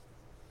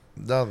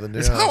 No, the new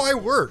It's house. how I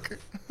work.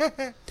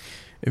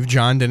 If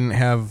John didn't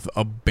have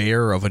a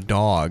bear of a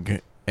dog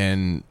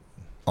and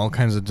all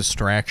kinds of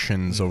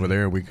distractions over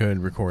there, we could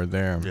record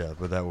there. Yeah,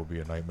 but that would be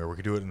a nightmare. We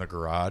could do it in the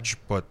garage,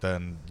 but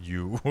then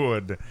you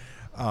would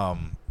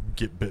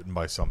get bitten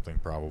by something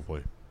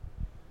probably.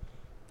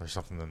 There's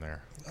something in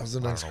there. That was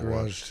a nice don't know what.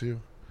 garage, too.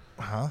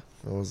 Huh?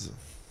 That was.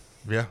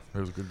 Yeah, it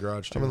was a good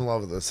garage too. I'm in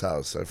love with this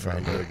house. I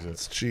found he it. digs it.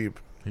 It's cheap.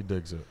 He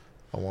digs it.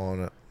 I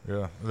want it.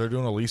 Yeah, they're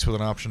doing a lease with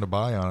an option to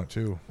buy on it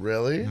too.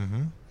 Really?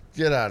 Mm-hmm.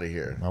 Get out of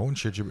here. I wouldn't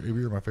shit you, but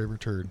you're my favorite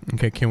turd.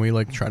 Okay, can we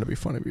like try to be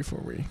funny before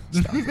we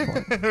stop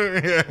recording?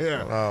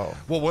 Yeah. Oh,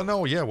 Well,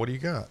 no, yeah. What do you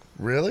got?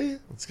 really?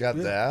 It's got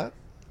that?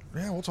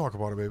 Yeah, we'll talk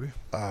about it, baby.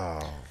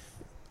 Oh.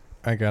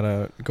 I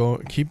gotta go.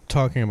 Keep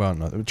talking about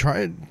nothing.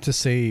 Try to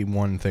say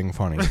one thing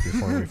funny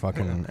before we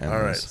fucking end All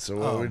right. this. So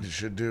what we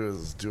should do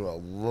is do a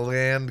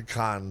land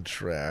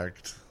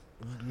contract.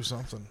 Do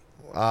something.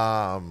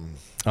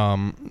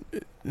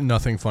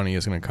 Nothing funny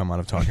is going to come out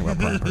of talking about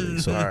property.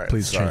 So All right,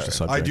 please change the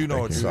sorry. subject. I do know a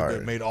Thank dude you. Sorry.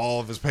 that made all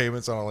of his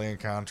payments on a land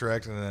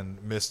contract and then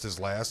missed his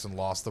last and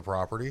lost the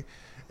property,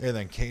 and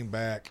then came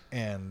back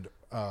and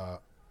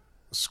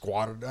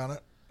squatted on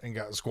it and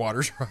got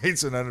squatters'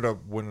 rights and ended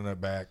up winning it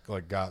back.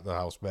 Like got the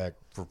house back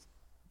for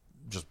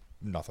just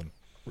nothing.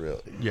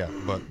 Really? Yeah,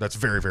 but that's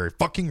very, very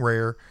fucking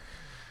rare.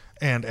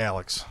 And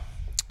Alex,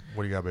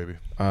 what do you got, baby?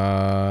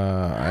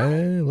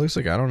 It looks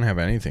like I don't have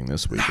anything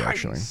this week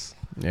actually.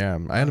 Yeah,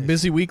 I had a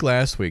busy week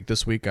last week.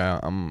 This week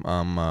I'm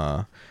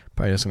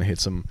probably just gonna hit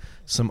some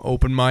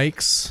open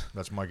mics.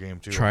 That's my game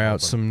too. Try I'm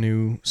out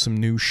hoping. some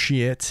new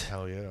shit.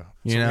 Hell yeah.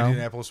 You So know?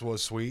 Indianapolis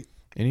was sweet.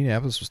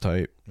 Indianapolis was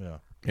tight. Yeah,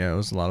 Yeah, it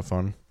was a lot of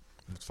fun.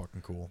 it's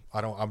fucking cool.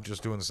 I'm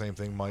just doing the same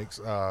thing, Mike's.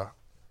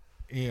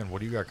 Ian, what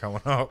do you got coming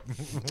up?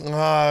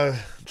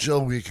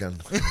 Chill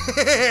weekend.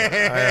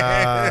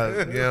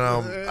 I've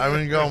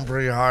been going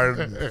pretty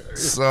hard.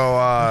 So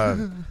I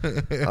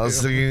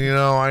was thinking,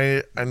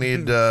 I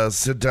need to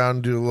sit down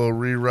and do a little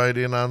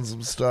rewriting on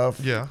some stuff.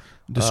 Yeah.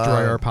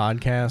 Destroy our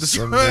podcast.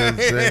 Some new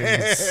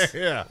things.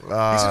 Yeah. He's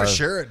gonna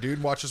share it,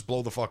 dude. Watch us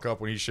blow the fuck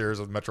up when he shares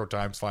it. Metro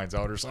Times finds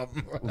out or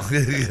something.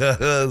 Yeah,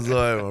 that's what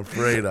I'm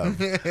afraid of.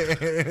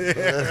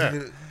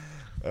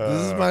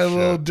 This is my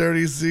little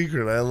dirty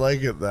secret. I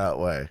like it that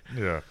way.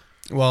 Yeah.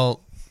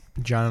 Well,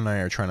 John and I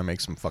are trying to make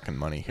some fucking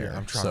money here.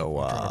 I'm trying. so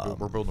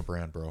We're building a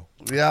brand, bro.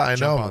 Yeah, I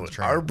Jump on know. the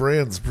train. Our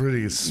brand's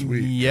pretty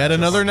sweet. yet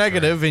another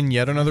negative and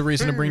yet another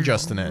reason to bring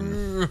Justin in.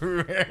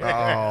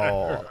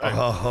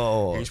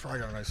 Oh. He's probably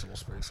got a nice little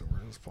space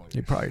over his place.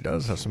 He probably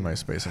does have some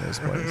nice space in his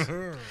place.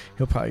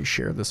 He'll probably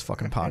share this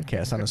fucking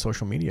podcast on his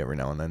social media every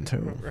now and then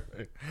too.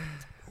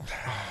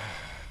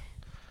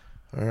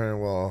 All right,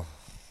 well.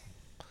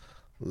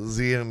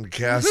 Ian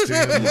casting.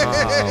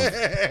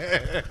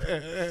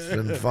 It's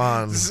been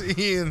fun. This is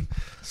Ian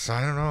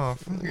signing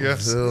off.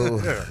 Yes.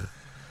 Still,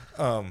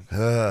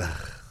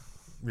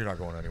 You're not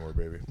going anywhere,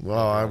 baby.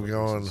 well, I'm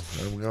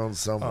going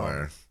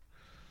somewhere.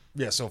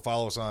 Yeah, so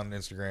follow us on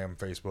Instagram,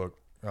 Facebook,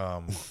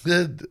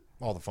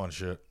 all the fun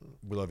shit.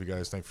 We love you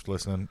guys. Thanks for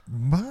listening.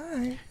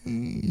 Bye.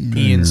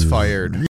 Ian's fired.